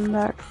on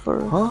that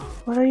first. Huh?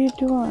 What are you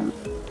doing?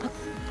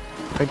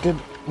 I did.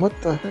 What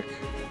the heck?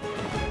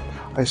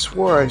 I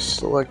swore I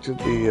selected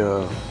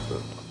the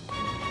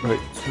right.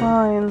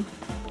 Fine.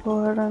 Go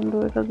ahead and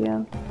do it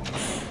again.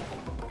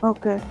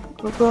 Okay.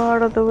 Go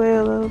out of the way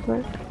a little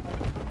bit.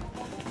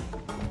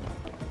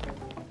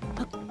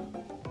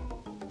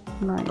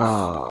 Nice.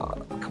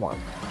 Come on.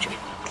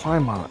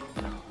 Climb on it.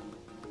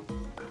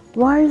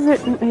 Why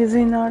is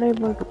he not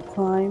able to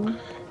climb?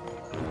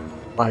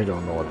 I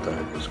don't know what the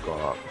heck is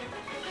going on.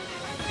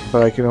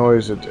 But I can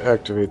always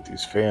activate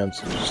these fans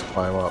and just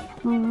climb up.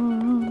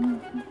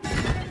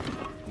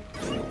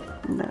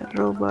 That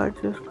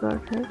robot just got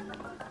hit.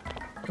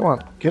 Come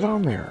on, get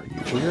on there, you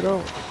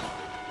weirdo.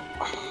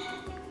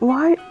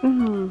 Why?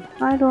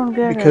 I don't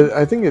get it. Because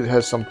I think it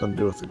has something to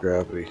do with the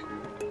gravity.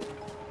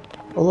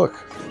 Oh look,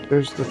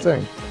 there's the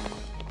thing.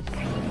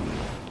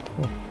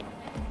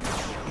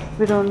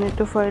 We don't need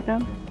to fight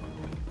him.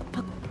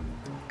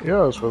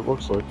 Yeah, that's what it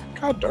looks like.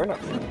 God darn it.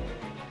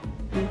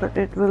 But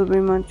it will be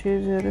much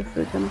easier if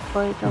we can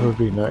fight It him. would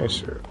be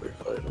nicer if we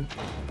fight him.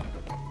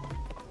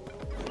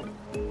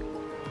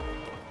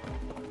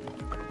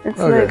 It's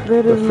Okay, like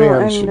there the is no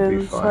fans end should be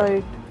in fine.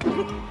 sight.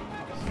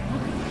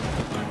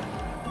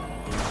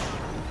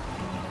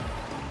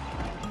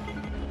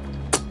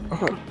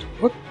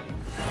 What?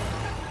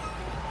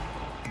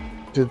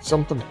 Did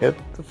something hit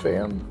the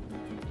fan?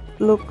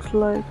 Looks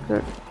like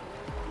it.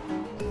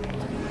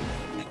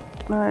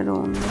 I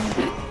don't know.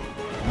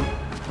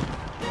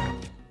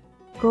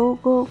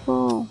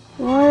 Go.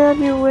 Why are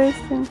you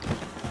wasting?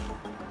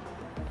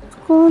 What's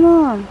going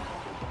on?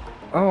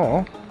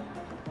 Oh.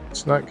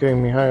 It's not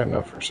getting me high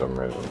enough for some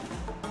reason.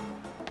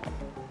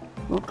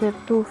 We'll get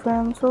 2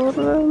 fans over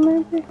there,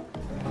 maybe?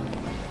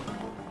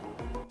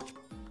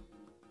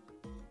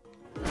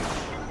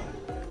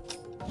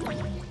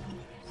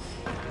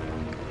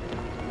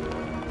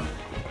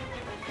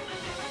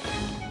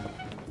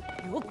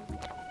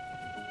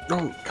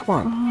 Oh, come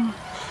on.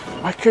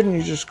 Why couldn't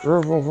you just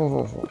grow?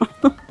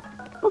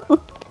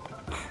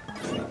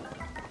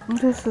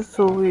 This is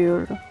so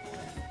weird.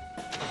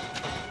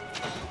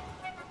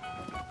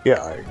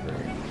 Yeah, I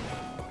agree.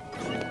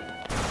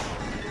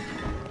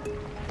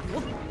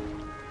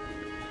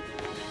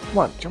 Come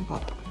on, jump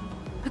up.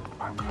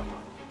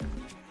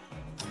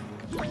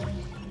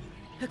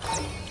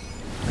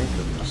 Thank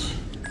goodness.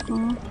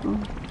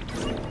 Mm-hmm.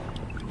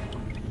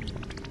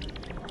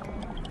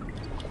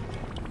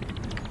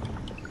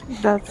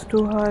 That's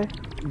too high.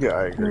 Yeah,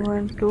 I He agree.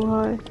 went too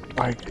high.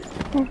 I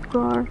Oh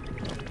god.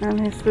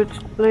 And he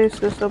switched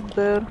places up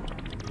there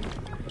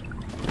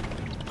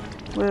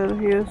where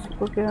he is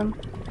again.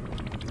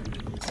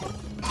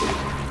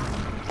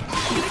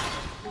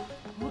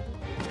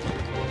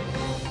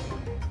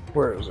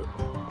 Where is it?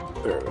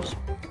 There it is.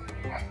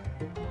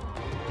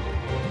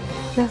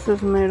 This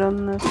is made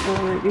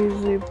unnecessarily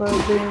easy by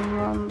being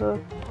on the.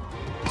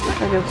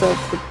 I guess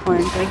that's the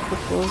point. I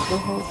suppose the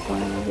whole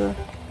point of the.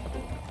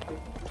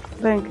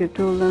 Thank you,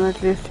 tool. Then at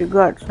least you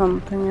got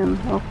something in.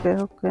 Okay,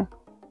 okay.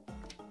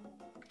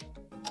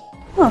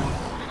 Huh.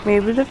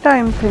 Maybe the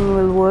time thing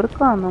will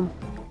work on him.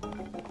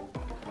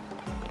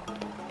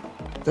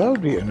 That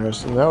would be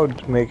interesting. That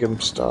would make him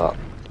stop.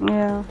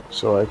 Yeah.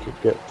 So I could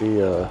get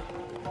the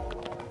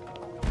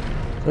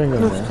thing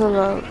in there. Crystal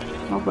out.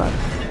 Oh god.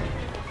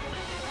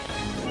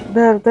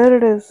 There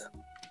it is.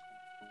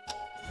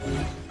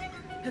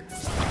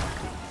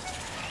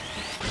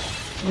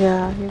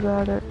 Yeah, you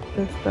got it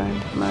this time.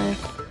 Nice.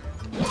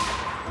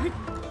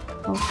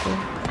 Okay.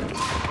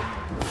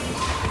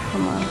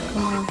 Come on,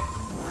 come on.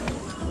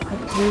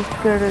 At least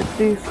get it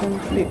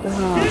decently.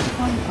 Come on.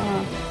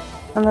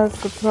 And that's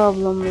the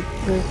problem with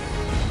this.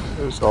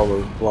 There's all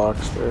those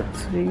blocks there.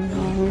 See,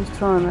 he's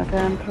throwing a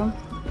tantrum.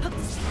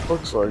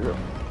 Looks like it.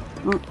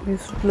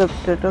 He's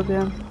flipped it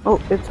again.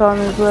 Oh, it's on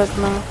his leg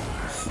now.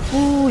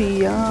 Ooh,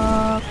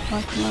 yeah.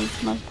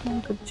 Come on.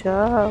 Good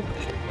job.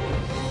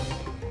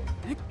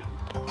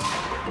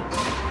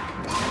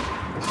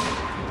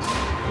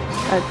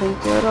 I think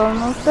you're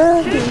almost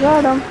there. You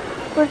got him.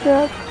 Good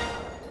job.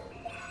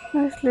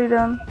 Nicely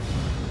done.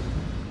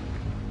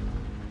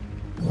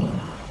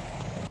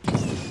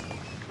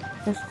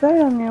 Is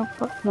there a new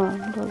No,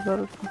 those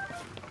are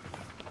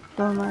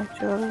the my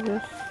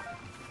charges.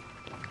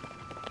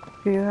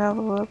 Do you have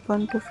a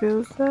weapon to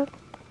fuse that?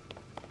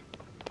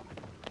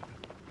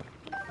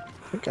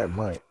 I think I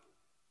might.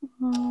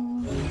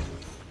 No,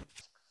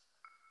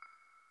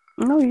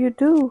 you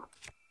do.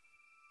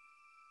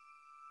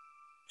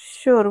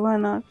 Sure, why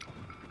not?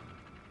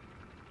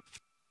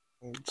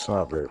 It's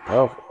not a very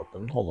powerful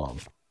weapon. Hold on.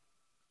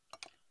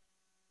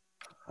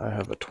 I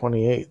have a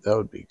 28. That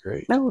would be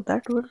great. No,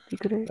 that would be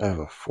great. I have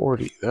a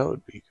 40. That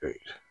would be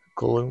great.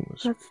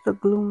 Glooms. That's the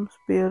gloom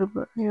spear,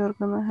 but you're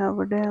gonna have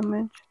a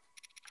damage.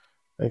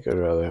 I think I'd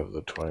rather have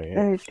the 28.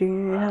 80,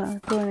 yeah,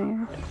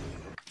 28.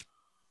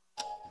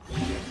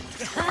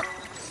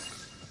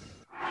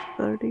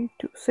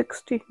 32,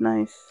 60,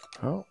 nice.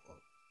 Oh.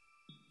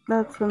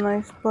 That's a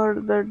nice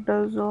part that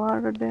does a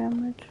lot of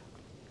damage.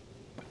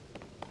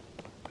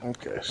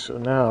 Okay, so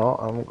now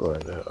I'm going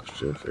to have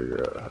to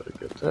figure out how to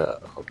get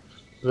that up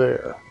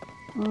there.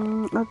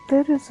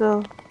 There is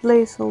a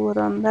place over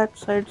on that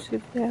side, see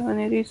if they have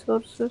any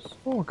resources.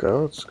 Okay,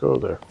 let's go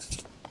there.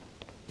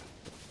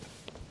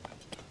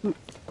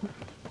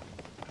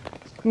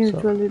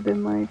 Usually they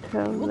might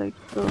have like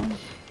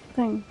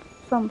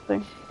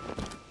something.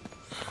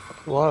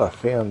 A lot of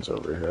fans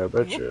over here. I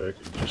bet you I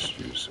could just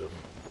use some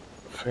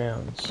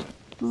fans.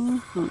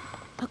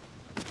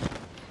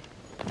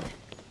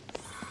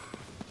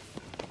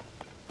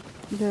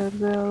 There,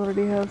 they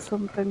already have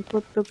something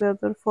put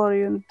together for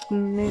you. You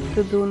need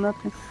to do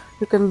nothing.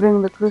 You can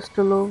bring the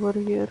crystal over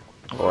here.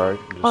 Or I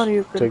can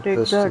just take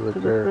this that to to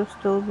the car.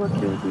 crystal, but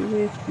you'll be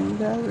wasting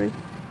battery.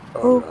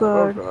 Oh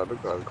god.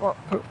 Come on.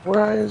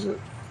 Why is it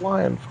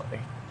flying funny?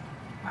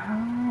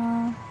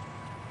 Ah,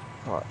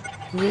 Come on.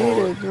 read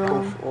it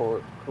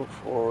wrong. Go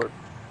forward.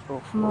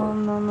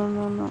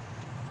 No.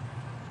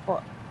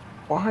 What?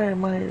 Why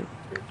am I...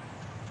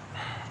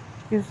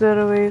 Is there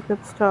a way you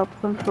could stop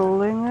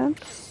controlling it?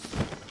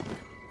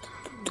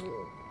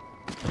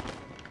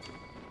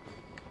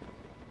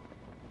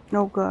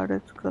 Oh god,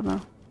 it's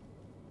gonna...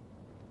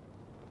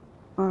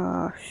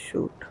 Ah,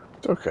 shoot.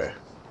 It's okay.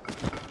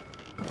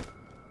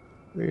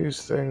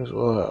 These things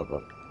will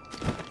happen.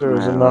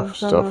 There's enough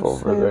stuff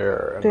over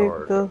there in take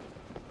order. the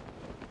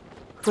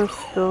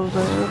crystal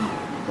there,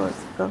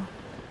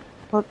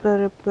 but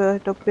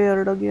it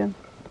appeared again.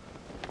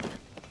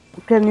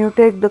 Can you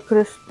take the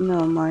crystal?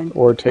 No, mind.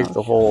 Or take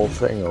the whole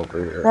thing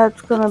over here.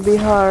 That's gonna be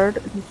hard.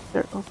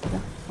 Instead, okay,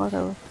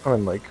 whatever. I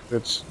mean, like,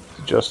 it's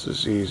just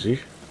as easy.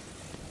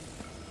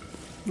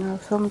 Yeah,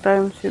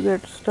 sometimes you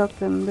get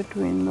stuck in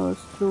between those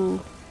two.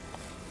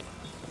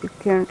 You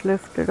can't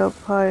lift it up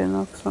high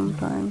enough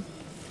sometimes.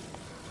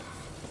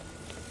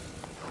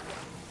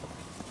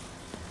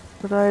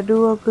 But I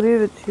do agree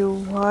with you.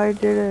 Why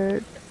did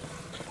it?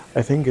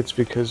 I think it's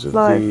because of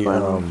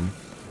the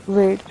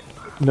weight.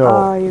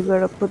 No. You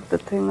gotta put the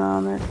thing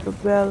on it to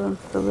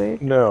balance the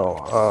weight. No.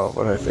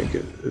 What I think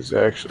is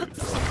actually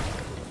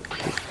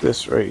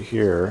this right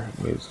here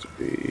needs to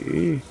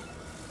be.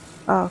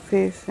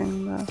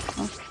 Facing the.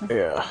 Okay.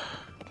 Yeah.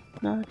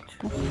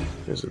 Gotcha.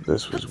 Because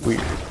this was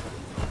weird.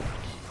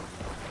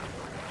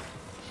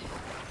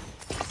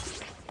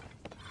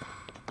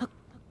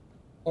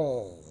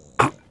 Oh,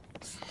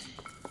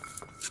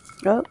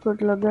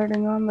 good luck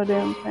getting on the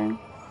damn thing.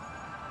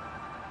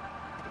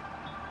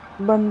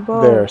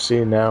 Bunbo. There,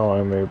 see, now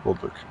I'm able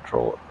to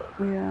control it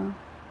better. Yeah.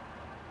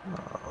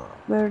 Uh,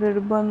 Where did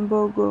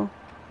Bunbo go?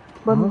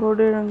 huh? Bunbo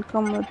didn't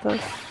come with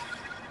us.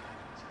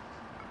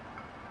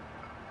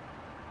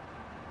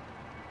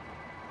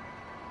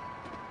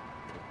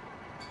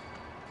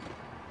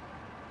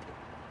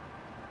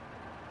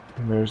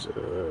 And there's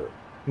a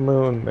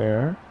moon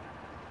there.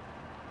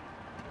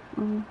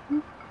 Mm-hmm.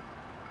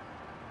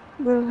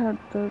 We'll head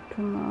there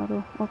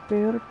tomorrow. Okay,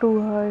 you're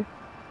too high.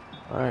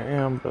 I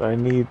am, but I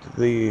need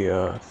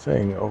the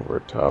thing over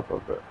top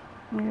of it.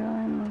 Yeah,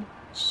 I know.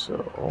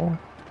 So,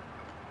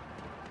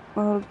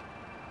 Or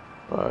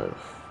 5,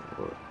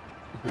 4,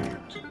 3,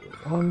 2,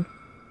 1.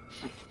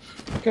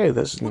 Okay,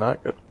 this is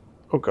not good.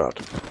 Oh god.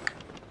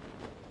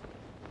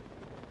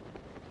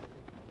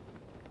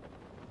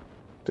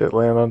 Did it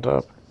land on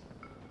top?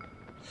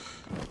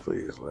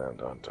 Please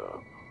land on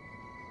top.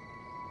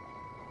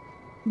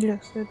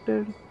 yes, it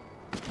did.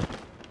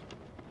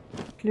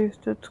 At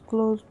least it's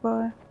close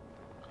by.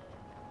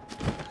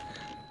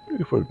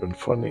 It would have been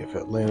funny if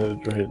it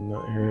landed right in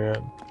your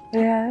head.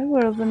 Yeah, it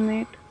would have been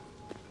neat.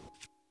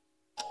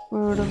 We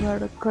would have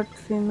had a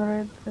cutscene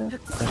right there.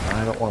 And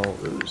I don't want to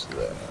lose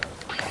that.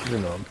 You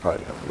know, I'm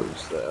probably going to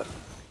lose that.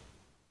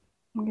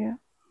 Yeah.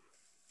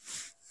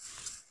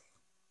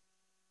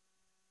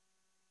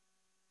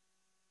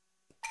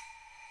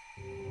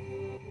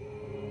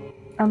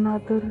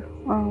 Another,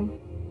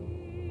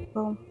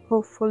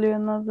 hopefully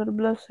another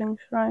blessing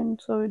shrine,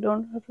 so we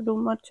don't have to do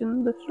much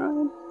in the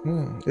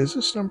shrine. Is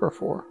this number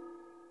 4?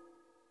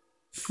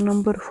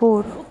 Number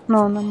 4.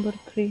 No, number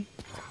 3.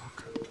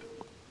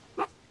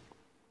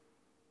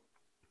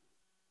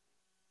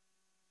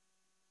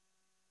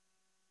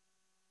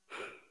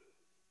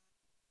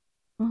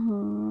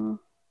 Hmm.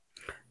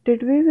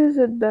 Did we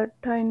visit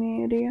that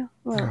tiny area?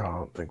 I Well,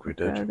 don't think we look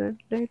did. at it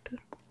later.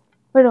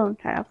 We don't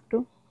have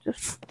to.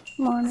 Just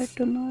wanted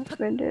to know if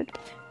we did.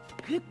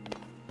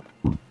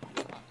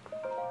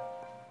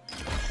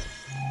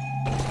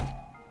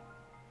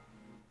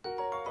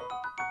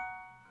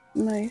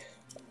 Nice.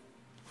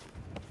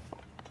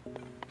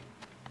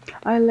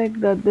 I like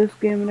that this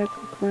game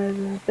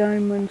recognizes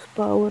diamond's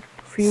power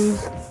to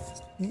fuse.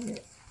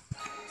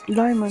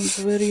 Diamond's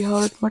very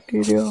hard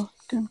material.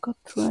 It can cut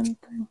through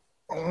anything.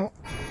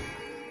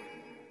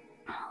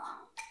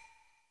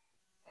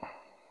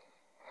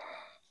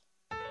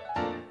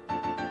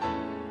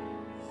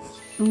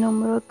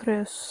 Number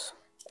 3.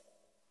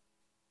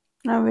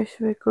 I wish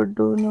we could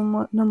do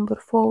number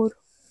 4.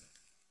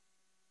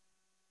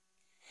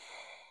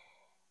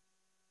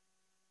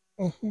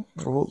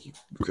 We'll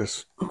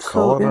just So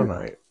call it a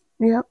night.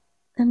 yeah,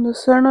 in the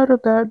center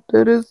of that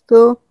there is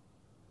the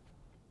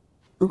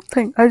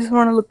thing. I just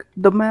want to look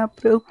at the map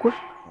real quick.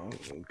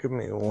 Give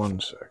me 1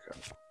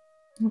 second.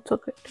 It's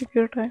okay. Take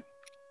your time.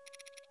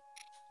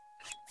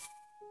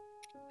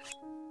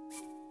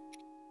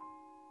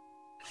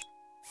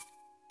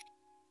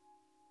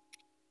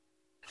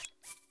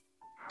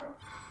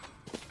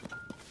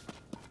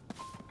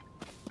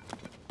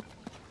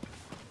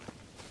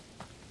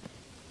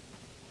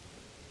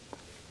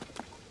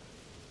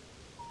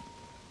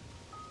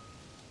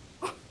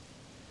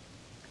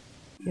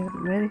 You're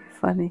very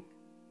funny.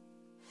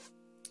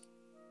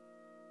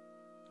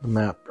 The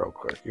map, real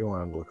quick. You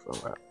want to look at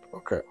the map.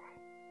 Okay.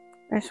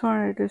 I just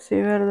wanted to see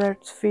where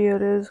that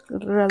sphere is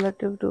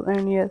relative to,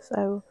 and yes,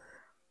 I will.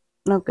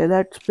 Okay,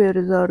 that sphere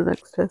is our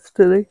next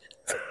destination.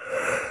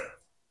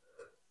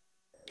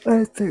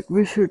 I think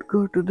we should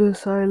go to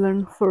this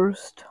island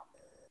first.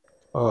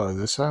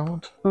 This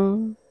island?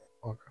 Mm.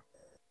 Okay.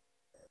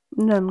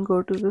 Then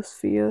go to the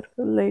sphere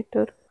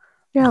later.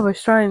 We have a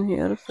shrine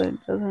here, so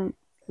it doesn't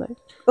like.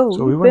 Oh,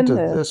 So we we've went been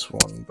to there. this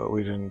one, but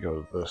we didn't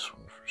go to this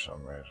one for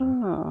some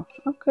reason. Oh,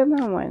 okay,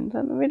 never mind.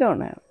 Then we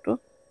don't have to.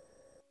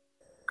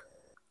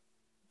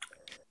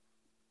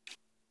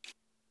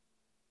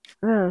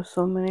 There are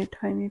so many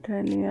tiny,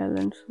 tiny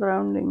islands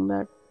surrounding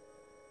that.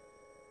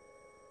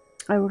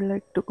 I would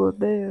like to go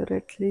there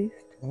at least.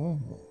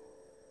 Mm-hmm.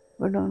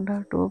 We don't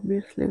have to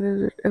obviously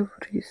visit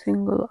every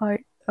single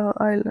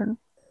island.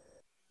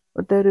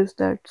 But there is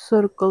that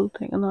circle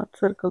thing, not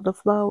circle, the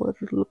flower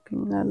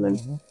looking island.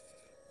 Mm-hmm.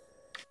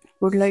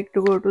 Would like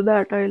to go to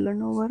that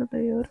island over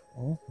there.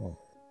 Mm-hmm.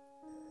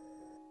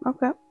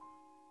 Okay.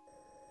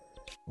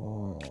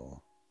 Mm.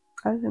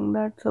 I think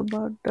that's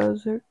about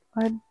does it.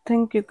 I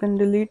think you can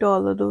delete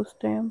all of those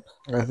stamps.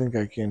 I think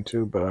I can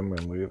too, but I'm going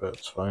to leave it.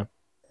 It's fine.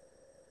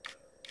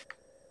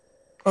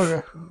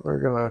 Okay, we're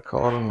going to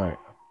call it a night.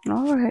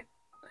 Alright.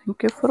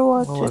 Thank you for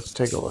Well, watching. let's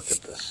take a look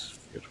at this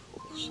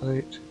beautiful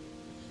site.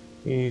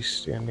 He's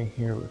standing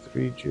here with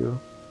Riju.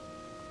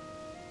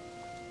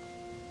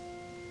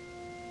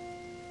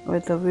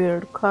 With a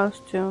weird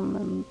costume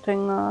and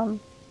thing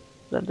on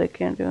that they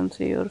can't even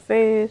see your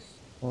face.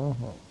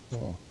 Mm-hmm.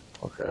 Mm.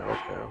 Okay.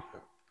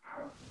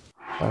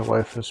 My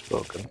wife has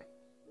spoken.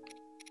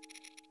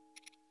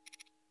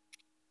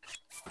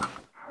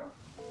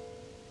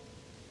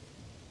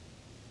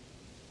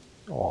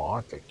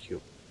 Aw, thank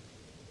you.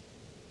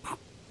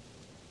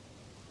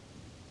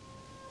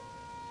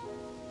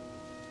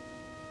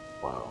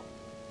 Wow.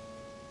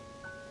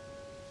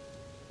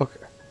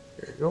 Okay,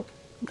 here you go.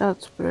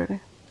 That's pretty.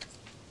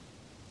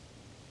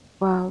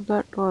 Wow,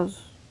 that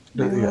was.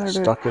 Did You it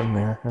get stuck in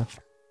there? Huh?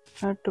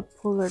 had to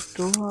pull it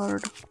too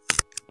hard.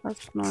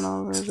 That's not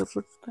always a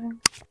good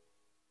thing.